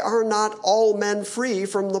why are not all men free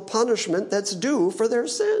from the punishment that's due for their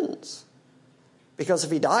sins? Because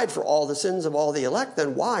if he died for all the sins of all the elect,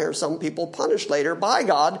 then why are some people punished later by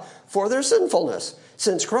God for their sinfulness,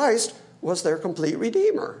 since Christ was their complete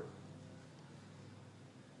Redeemer?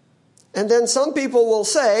 And then some people will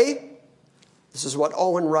say, this is what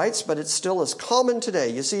Owen writes, but it's still as common today.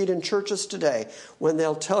 You see it in churches today. When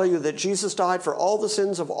they'll tell you that Jesus died for all the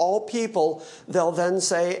sins of all people, they'll then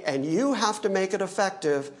say, and you have to make it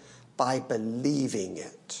effective by believing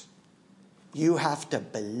it. You have to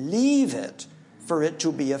believe it for it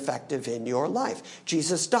to be effective in your life.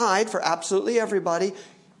 Jesus died for absolutely everybody,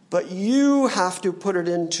 but you have to put it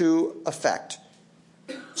into effect.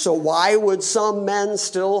 So why would some men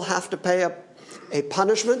still have to pay a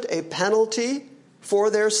punishment, a penalty for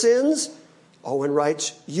their sins? Owen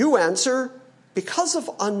writes, you answer, because of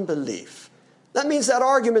unbelief. That means that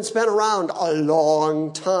argument's been around a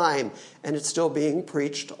long time, and it's still being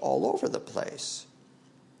preached all over the place.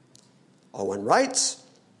 Owen writes,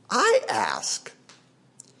 I ask,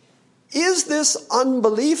 is this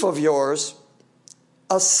unbelief of yours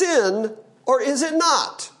a sin or is it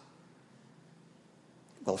not?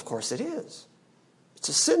 Well, of course it is. It's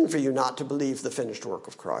a sin for you not to believe the finished work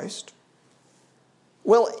of Christ.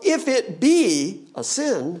 Well, if it be a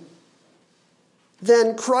sin,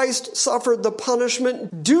 then Christ suffered the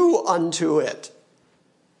punishment due unto it,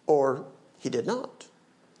 or he did not.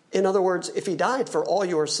 In other words, if he died for all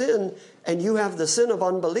your sin and you have the sin of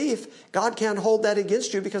unbelief, God can't hold that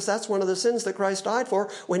against you because that's one of the sins that Christ died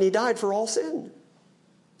for when he died for all sin.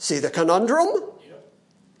 See the conundrum?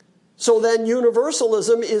 So then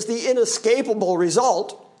universalism is the inescapable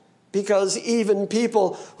result, because even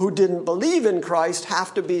people who didn't believe in Christ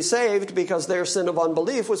have to be saved because their sin of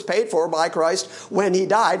unbelief was paid for by Christ when he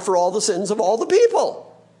died for all the sins of all the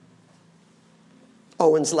people.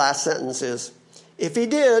 Owen's last sentence is, if he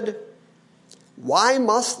did, why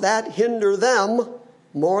must that hinder them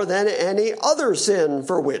more than any other sin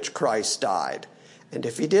for which Christ died. And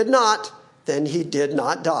if he did not, then he did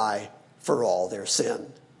not die for all their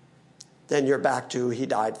sin. Then you're back to he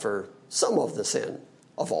died for some of the sin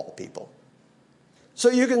of all people. So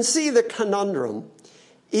you can see the conundrum.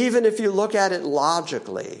 Even if you look at it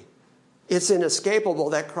logically, it's inescapable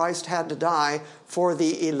that Christ had to die for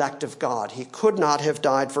the elect of God. He could not have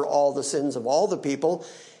died for all the sins of all the people.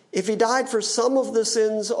 If he died for some of the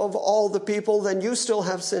sins of all the people, then you still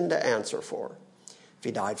have sin to answer for. If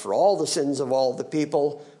he died for all the sins of all the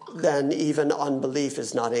people, then even unbelief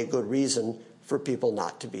is not a good reason for people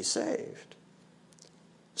not to be saved.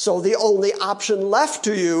 So the only option left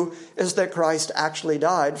to you is that Christ actually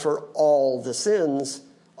died for all the sins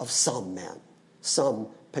of some men, some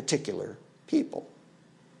particular people.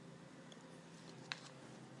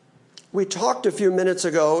 We talked a few minutes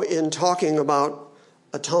ago in talking about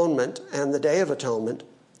atonement and the Day of Atonement.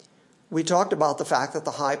 We talked about the fact that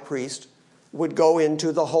the high priest would go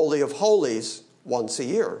into the Holy of Holies once a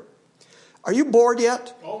year. Are you bored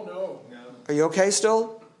yet? Oh, no. Are you okay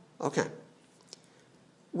still? Okay.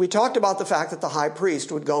 We talked about the fact that the high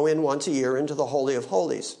priest would go in once a year into the Holy of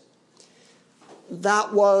Holies.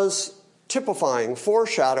 That was typifying,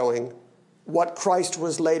 foreshadowing what Christ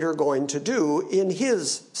was later going to do in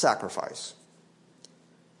his sacrifice.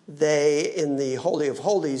 They, in the Holy of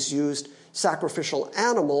Holies, used sacrificial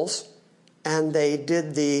animals, and they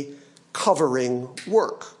did the covering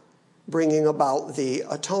work, bringing about the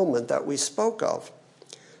atonement that we spoke of.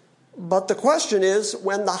 But the question is,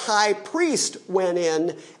 when the high priest went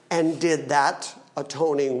in and did that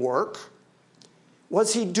atoning work,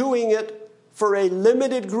 was he doing it for a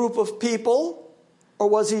limited group of people, or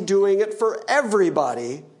was he doing it for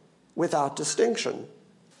everybody without distinction?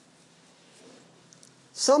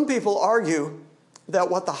 Some people argue that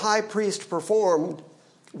what the high priest performed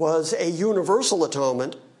was a universal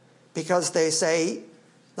atonement because they say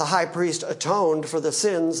the high priest atoned for the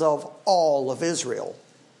sins of all of Israel.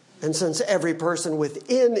 And since every person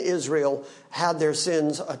within Israel had their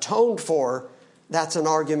sins atoned for, that's an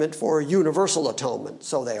argument for universal atonement,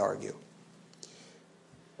 so they argue.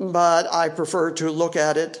 But I prefer to look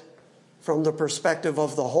at it from the perspective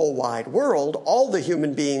of the whole wide world, all the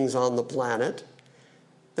human beings on the planet.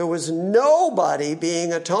 There was nobody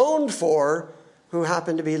being atoned for who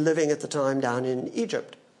happened to be living at the time down in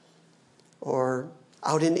Egypt or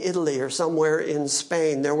out in Italy or somewhere in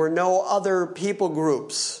Spain. There were no other people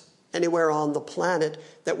groups anywhere on the planet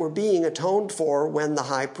that were being atoned for when the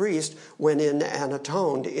high priest went in and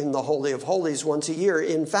atoned in the Holy of Holies once a year.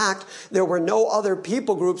 In fact, there were no other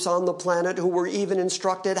people groups on the planet who were even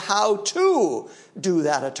instructed how to do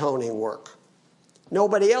that atoning work.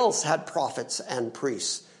 Nobody else had prophets and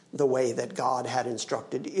priests the way that God had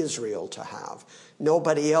instructed Israel to have.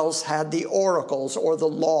 Nobody else had the oracles or the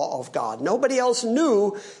law of God. Nobody else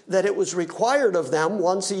knew that it was required of them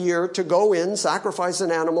once a year to go in, sacrifice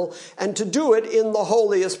an animal, and to do it in the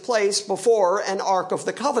holiest place before an Ark of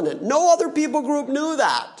the Covenant. No other people group knew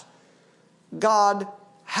that. God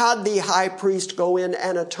had the high priest go in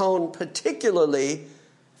and atone particularly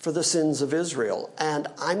for the sins of Israel. And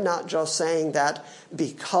I'm not just saying that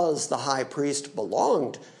because the high priest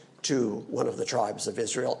belonged to one of the tribes of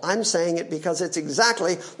Israel. I'm saying it because it's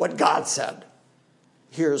exactly what God said.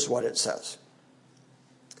 Here's what it says.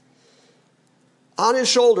 On his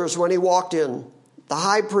shoulders when he walked in, the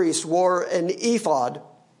high priest wore an ephod,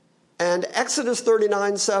 and Exodus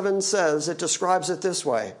 39:7 says, it describes it this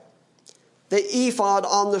way. The ephod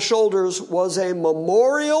on the shoulders was a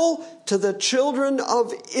memorial to the children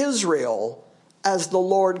of Israel as the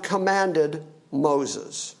Lord commanded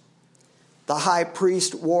Moses. The high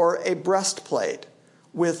priest wore a breastplate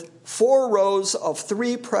with 4 rows of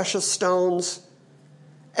 3 precious stones.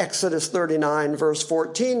 Exodus 39 verse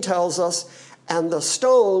 14 tells us, and the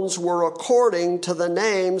stones were according to the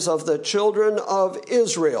names of the children of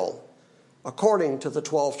Israel, according to the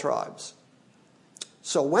 12 tribes.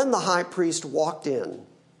 So when the high priest walked in,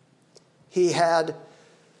 he had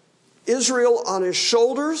Israel on his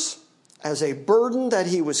shoulders as a burden that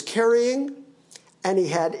he was carrying, and he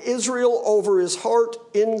had Israel over his heart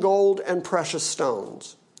in gold and precious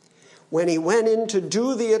stones. When he went in to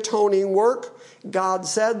do the atoning work, God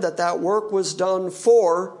said that that work was done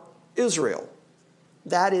for Israel.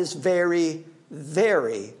 That is very,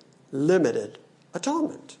 very limited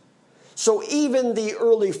atonement. So even the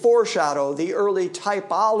early foreshadow, the early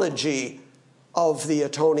typology of the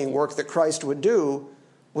atoning work that Christ would do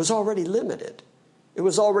was already limited. It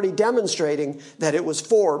was already demonstrating that it was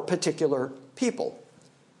for particular people.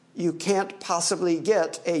 You can't possibly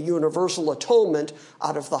get a universal atonement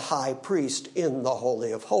out of the high priest in the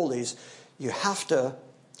Holy of Holies. you have to,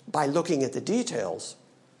 by looking at the details,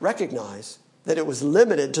 recognize that it was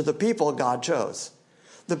limited to the people God chose.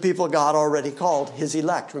 The people God already called his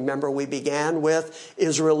elect. Remember, we began with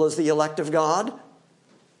Israel as the elect of God.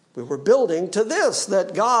 We were building to this,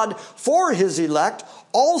 that God, for his elect,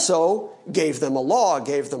 also gave them a law,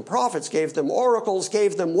 gave them prophets, gave them oracles,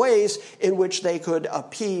 gave them ways in which they could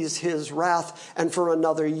appease his wrath. And for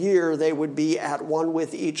another year, they would be at one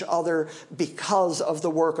with each other because of the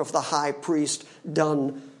work of the high priest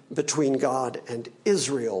done between God and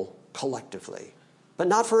Israel collectively. But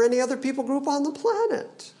not for any other people group on the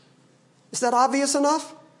planet. Is that obvious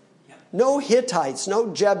enough? No Hittites,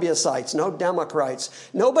 no Jebusites, no Democrites.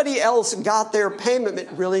 Nobody else got their payment.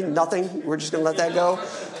 Really, nothing? We're just going to let that go?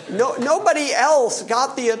 Nobody else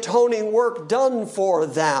got the atoning work done for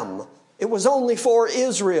them. It was only for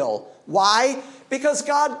Israel. Why? Because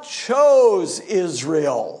God chose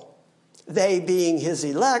Israel. They, being his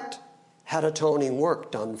elect, had atoning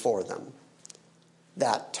work done for them.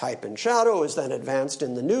 That type and shadow is then advanced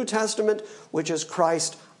in the New Testament, which is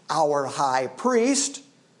Christ, our high priest,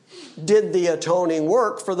 did the atoning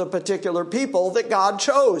work for the particular people that God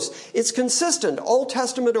chose. It's consistent, Old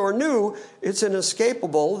Testament or New. It's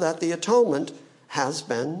inescapable that the atonement has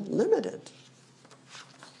been limited.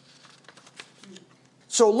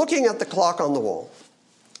 So looking at the clock on the wall,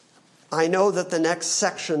 I know that the next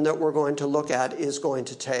section that we're going to look at is going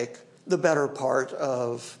to take the better part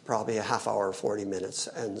of probably a half hour, 40 minutes.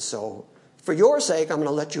 And so for your sake, I'm going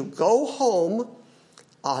to let you go home.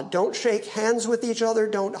 Don't shake hands with each other.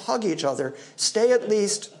 Don't hug each other. Stay at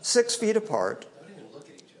least 6 feet apart. Don't even look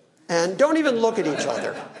at each other. And don't even look at each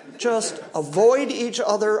other. Just avoid each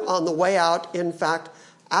other on the way out. In fact,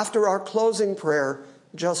 after our closing prayer,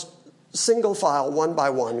 just single file, one by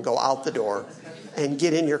one, go out the door and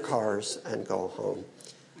get in your cars and go home.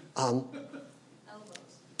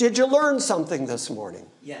 Did you learn something this morning?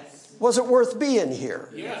 Yes. Was it worth being here?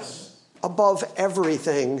 Yes. Above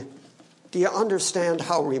everything, do you understand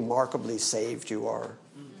how remarkably saved you are?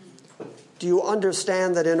 Do you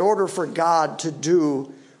understand that in order for God to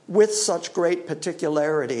do with such great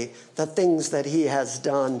particularity the things that he has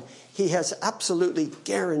done, he has absolutely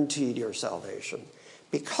guaranteed your salvation?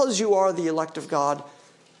 Because you are the elect of God,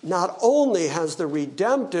 not only has the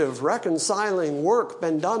redemptive, reconciling work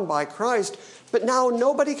been done by Christ, but now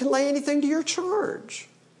nobody can lay anything to your charge.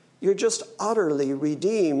 You're just utterly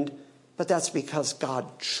redeemed, but that's because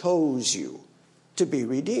God chose you to be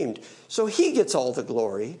redeemed. So he gets all the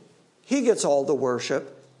glory, he gets all the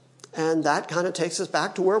worship, and that kind of takes us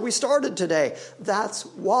back to where we started today. That's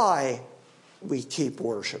why we keep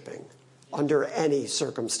worshiping under any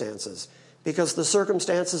circumstances. Because the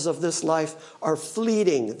circumstances of this life are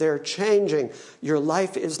fleeting. They're changing. Your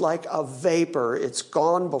life is like a vapor. It's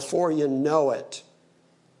gone before you know it.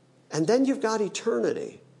 And then you've got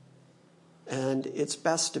eternity. And it's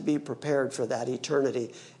best to be prepared for that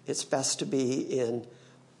eternity. It's best to be in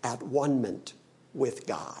at one-ment with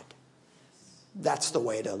God. That's the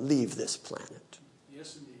way to leave this planet.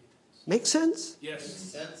 Yes, indeed. Make sense? Yes. Makes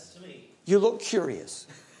sense to me. You look curious.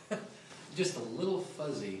 Just a little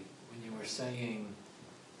fuzzy when you were saying,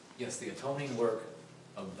 yes, the atoning work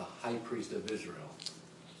of the high priest of Israel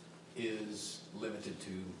is limited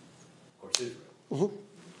to, of course, Israel.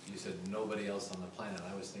 Mm-hmm. You said nobody else on the planet.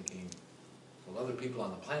 I was thinking, well, other people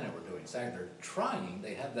on the planet were doing something. They're trying.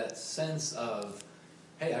 They have that sense of,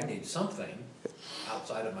 hey, I need something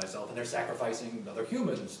outside of myself, and they're sacrificing other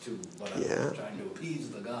humans to whatever. Yeah. They're trying to appease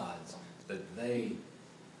the gods that they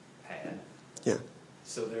had. Yeah.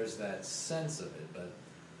 So there's that sense of it, but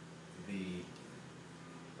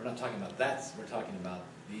we're not talking about that. We're talking about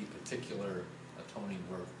the particular atoning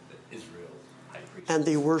work that Israel high priest And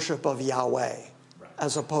the worship of Yahweh, right,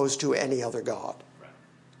 as opposed to any other god. right.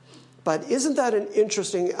 But isn't that an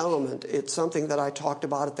interesting element? It's something that I talked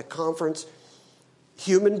about at the conference.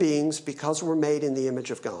 Human beings, because we're made in the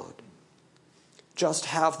image of God, just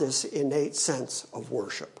have this innate sense of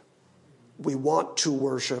worship. We want to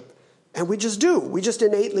worship, and we just do. We just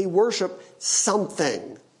innately worship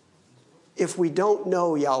something. If we don't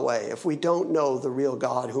know Yahweh, if we don't know the real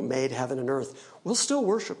God who made heaven and earth, we'll still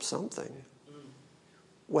worship something.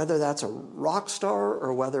 Whether that's a rock star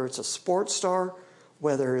or whether it's a sports star,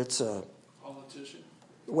 whether it's a politician,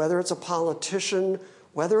 whether it's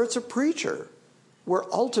a preacher, we're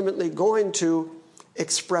ultimately going to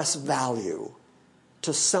express value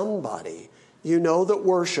to somebody. You know that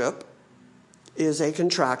worship is a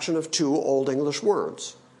contraction of two Old English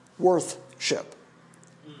words, worthship.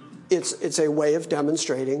 It's a way of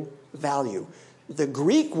demonstrating value. The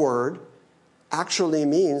Greek word actually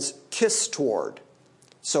means kiss toward.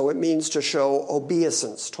 So it means to show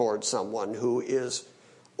obeisance towards someone who is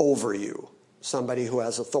over you, somebody who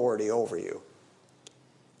has authority over you.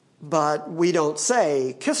 But we don't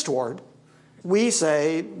say kiss toward. We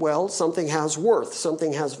say, well, something has worth,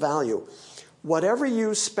 something has value. Whatever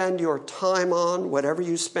you spend your time on, whatever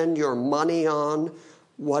you spend your money on,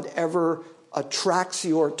 whatever attracts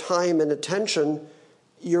your time and attention,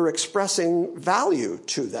 you're expressing value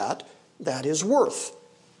to that. That is worth.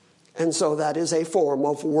 And so that is a form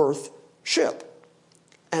of worthship.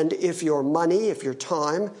 And if your money, if your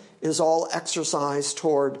time is all exercised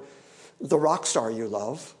toward the rock star you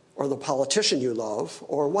love, or the politician you love,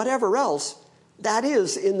 or whatever else, that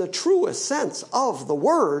is, in the truest sense of the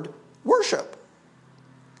word, worship.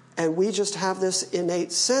 And we just have this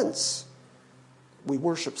innate sense. We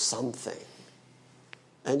worship something.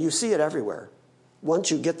 And you see it everywhere.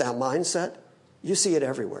 Once you get that mindset, you see it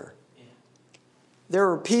everywhere. Yeah.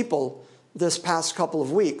 There are people this past couple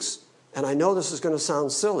of weeks, and I know this is going to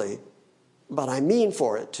sound silly, but I mean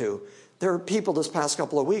for it to. There are people this past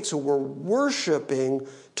couple of weeks who were worshiping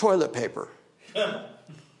toilet paper.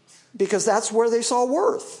 Because that's where they saw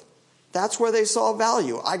worth. That's where they saw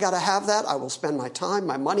value. I got to have that. I will spend my time,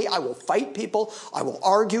 my money. I will fight people. I will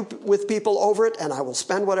argue with people over it, and I will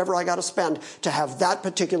spend whatever I got to spend to have that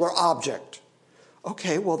particular object.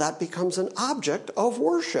 Okay, well, that becomes an object of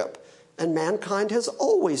worship. And mankind has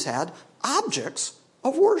always had objects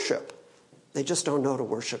of worship. They just don't know to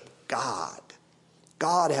worship God.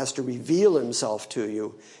 God has to reveal himself to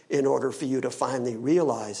you in order for you to finally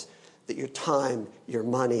realize that your time, your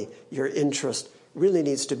money, your interest really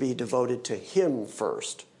needs to be devoted to him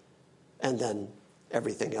first, and then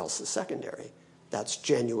everything else is secondary. That's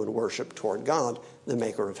genuine worship toward God, the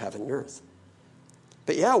maker of heaven and earth.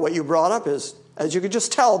 But yeah, what you brought up is, as you could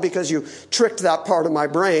just tell because you tricked that part of my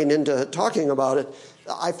brain into talking about it,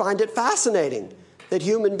 I find it fascinating that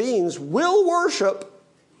human beings will worship,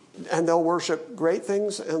 and they'll worship great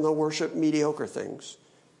things and they'll worship mediocre things,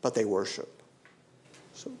 but they worship.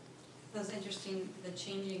 So. That's interesting, the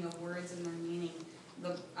changing of words and their meaning.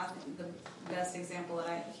 I think the best example that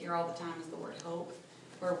I hear all the time is the word hope,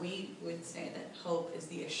 where we would say that hope is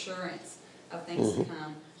the assurance of things to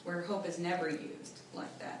come, where hope is never used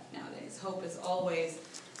like that nowadays. Hope is always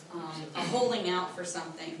a holding out for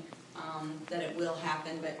something that it will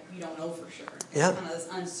happen, but you don't know for sure. It's kind of this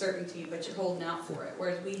uncertainty, but you're holding out for it,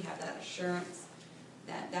 whereas we have that assurance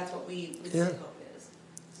that that's what we would say hope is.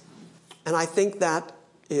 And I think that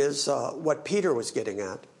is what Peter was getting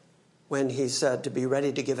at when he said to be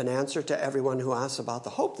ready to give an answer to everyone who asks about the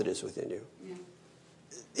hope that is within you. Yeah.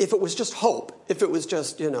 If it was just hope, if it was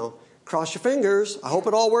just, cross your fingers, I hope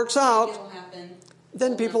it all works out, it'll happen,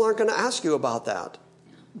 then people aren't going to ask you about that.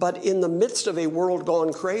 Yeah. But in the midst of a world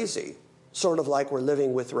gone crazy, sort of like we're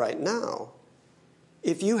living with right now,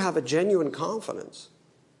 if you have a genuine confidence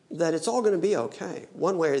that it's all going to be okay,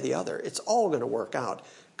 one way or the other, it's all going to work out.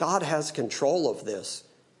 God has control of this.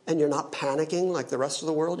 And you're not panicking like the rest of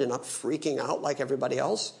the world, you're not freaking out like everybody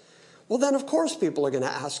else, well, then, of course, people are going to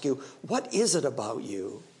ask you, what is it about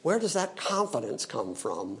you? Where does that confidence come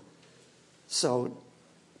from? So,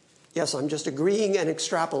 yes, I'm just agreeing and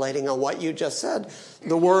extrapolating on what you just said.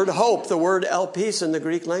 The word hope, the word elpis in the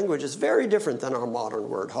Greek language is very different than our modern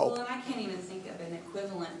word hope. Well, and I can't even think of an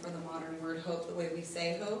equivalent for the modern word hope the way we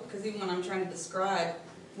say hope, because even when I'm trying to describe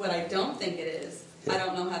what I don't think it is, I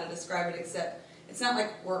don't know how to describe it except... It's not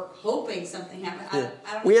like we're hoping something happens.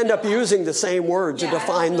 I don't we end up using the same word to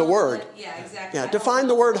define the word. Exactly. Yeah, define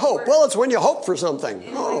the word hope. Well, it's when you hope for something.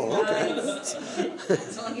 Okay.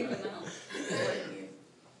 That's all you even know.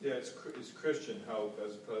 Yeah, it's Christian hope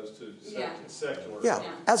as opposed to secular. Yeah,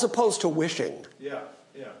 as opposed to wishing. Yeah.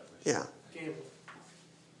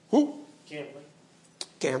 Gambling.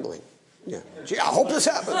 Gambling. Yeah. Gee, I hope this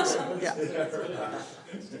happens. Yeah.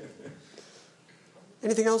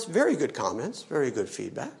 Anything else? Very good comments. Very good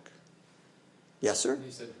feedback. Yes, sir?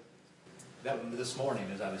 You said that this morning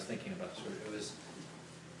as I was thinking about it was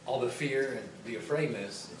all the fear and the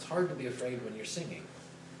afraidness. It's hard to be afraid when you're singing.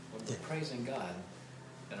 When we're praising God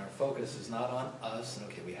and our focus is not on us and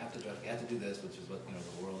we have to do this, which is what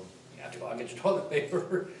the world, you have to go out and get your toilet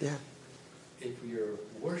paper. Yeah. If you're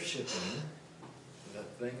worshiping the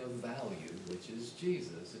thing of value, which is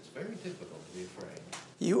Jesus, it's very difficult to be afraid.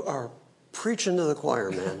 You are preaching to the choir,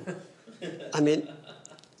 man. I mean,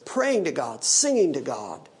 praying to God, singing to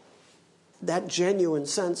God, that genuine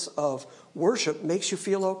sense of worship makes you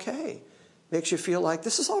feel okay. Makes you feel like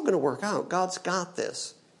this is all going to work out. God's got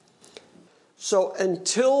this. So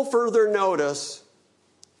until further notice,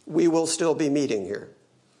 we will still be meeting here.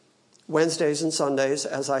 Wednesdays and Sundays,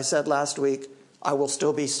 as I said last week, I will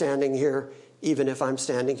still be standing here even if I'm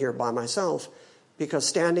standing here by myself, because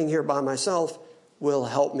standing here by myself will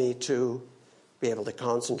help me to be able to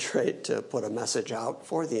concentrate to put a message out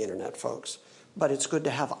for the internet folks. But it's good to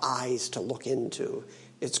have eyes to look into.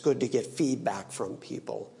 It's good to get feedback from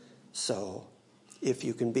people. So if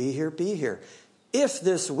you can be here, be here. If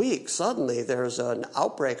this week suddenly there's an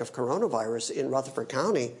outbreak of coronavirus in Rutherford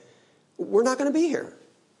County, we're not going to be here.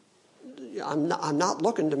 I'm not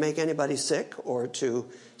looking to make anybody sick or to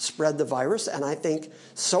spread the virus, and I think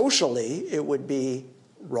socially it would be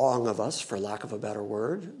wrong of us, for lack of a better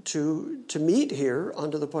word, to meet here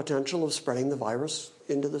under the potential of spreading the virus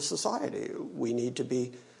into the society. We need to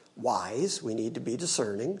be wise. We need to be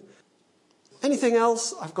discerning. Anything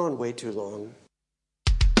else? I've gone way too long.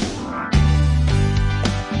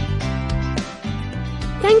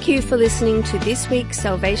 Thank you for listening to this week's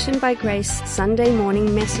Salvation by Grace Sunday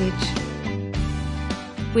morning message.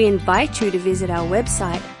 We invite you to visit our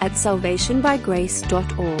website at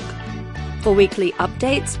salvationbygrace.org for weekly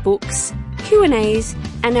updates, books, Q&As,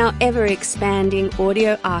 and our ever-expanding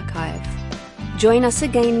audio archive. Join us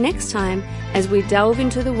again next time as we delve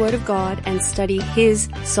into the Word of God and study His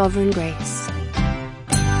sovereign grace.